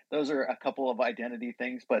those are a couple of identity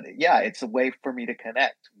things, but yeah, it's a way for me to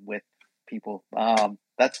connect with people.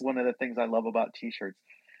 That's one of the things I love about t-shirts.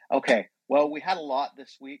 Okay, well, we had a lot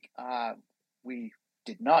this week. We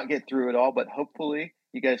did not get through it all, but hopefully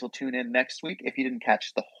you guys will tune in next week. If you didn't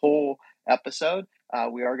catch the whole episode,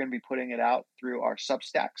 we are going to be putting it out through our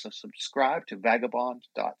Substack. So subscribe to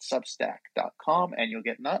vagobond.substack.com, and you'll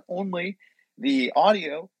get not only the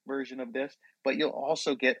audio version of this, but you'll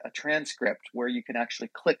also get a transcript where you can actually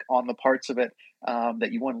click on the parts of it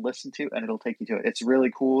that you want to listen to, and it'll take you to it. It's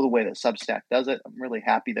really cool the way that Substack does it. I'm really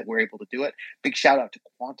happy that we're able to do it. Big shout out to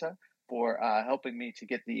Quanta for helping me to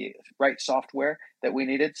get the right software that we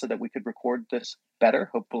needed so that we could record this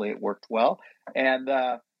better. Hopefully it worked well. And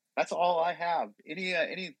that's all I have.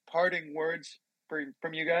 Any parting words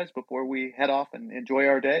from you guys before we head off and enjoy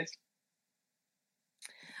our days?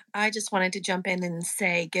 I just wanted to jump in and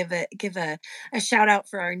say, give a shout out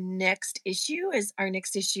for our next issue. Our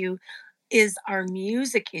next issue is our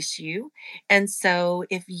music issue. And so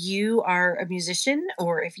if you are a musician,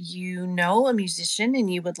 or if you know a musician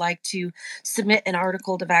and you would like to submit an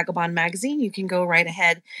article to Vagobond magazine, you can go right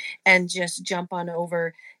ahead and just jump on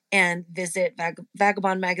over and visit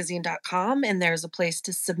vagobondmagazine.com, and there's a place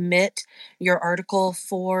to submit your article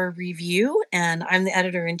for review. And I'm the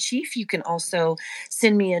editor-in-chief. You can also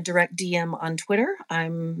send me a direct DM on Twitter.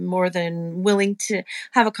 I'm more than willing to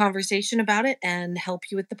have a conversation about it and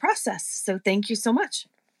help you with the process. So thank you so much.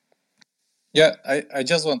 Yeah, I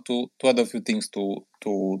just want to add a few things to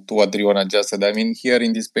what Riona just said. I mean, here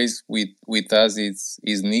in this space with us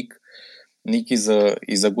is Nick. Nick is a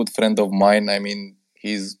good friend of mine. I mean,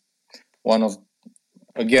 he's one of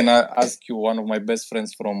one of my best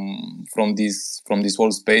friends from this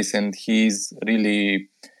whole space, and he's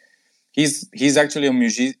actually a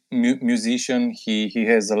musician. He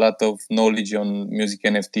has a lot of knowledge on music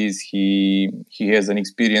NFTs. He has an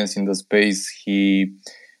experience in the space. He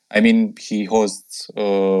hosts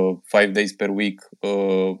 5 days per week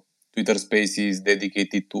Twitter spaces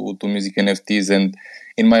dedicated to music NFTs, and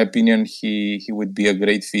in my opinion, he would be a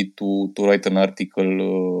great fit to write an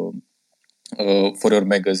article for your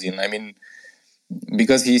magazine. I mean,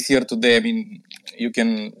 because he's here today, I mean, you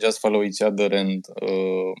can just follow each other and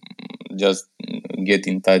just get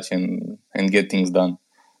in touch and get things done.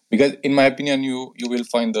 Because in my opinion, you will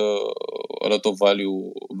find a lot of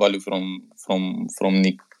value from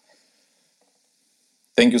Nick.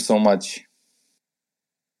 Thank you so much.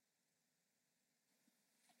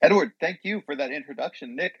 Edward, thank you for that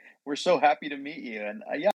introduction. Nick, we're so happy to meet you. And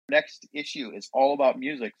next issue is all about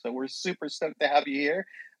music. So we're super stoked to have you here.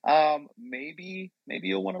 Maybe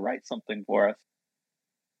you'll want to write something for us.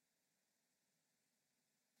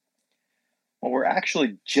 Well, we're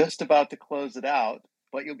actually just about to close it out,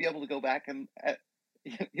 but you'll be able to go back and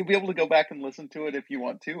listen to it if you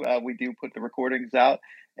want to. We do put the recordings out,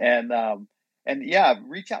 and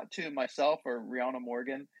reach out to myself or Rihanna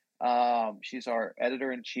Morgan She's our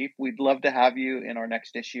editor-in-chief. We'd love to have you in our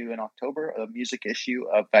next issue in October, a music issue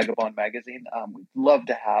of Vagobond magazine. We'd love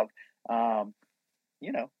to have,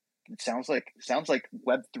 it sounds like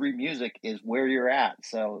Web3 music is where you're at.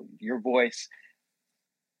 So your voice.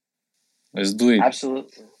 Let's do it.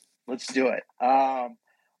 Absolutely. Let's do it. All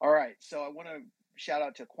right. So I want to shout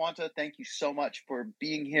out to Quanta. Thank you so much for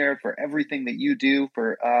being here, for everything that you do,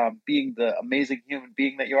 for being the amazing human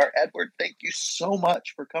being that you are. Edward, thank you so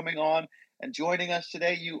much for coming on and joining us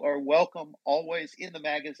today. You are welcome always in the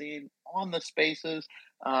magazine, on the spaces.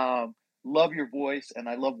 Love your voice, and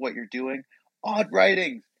I love what you're doing. Odd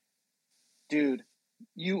Writings. Dude,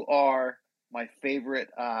 you are my favorite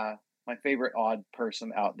odd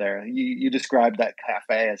person out there. You described that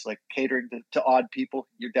cafe as like catering to odd people.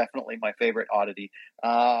 You're definitely my favorite oddity.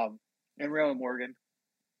 And Rowan Morgan,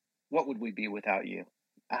 what would we be without you?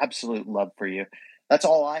 Absolute love for you. That's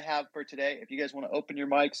all I have for today. If you guys want to open your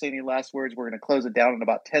mic, say any last words, we're going to close it down in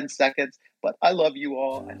about 10 seconds. But I love you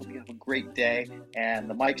all. I hope you have a great day, and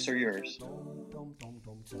the mics are yours.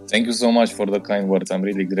 Thank you so much for the kind words. I'm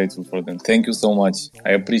really grateful for them. Thank you so much.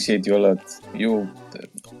 I appreciate you a lot. You,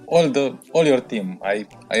 all your team. I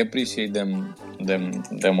appreciate them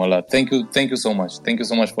a lot. Thank you so much. Thank you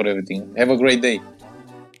so much for everything. Have a great day.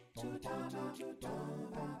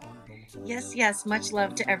 Yes. Much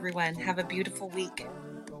love to everyone. Have a beautiful week.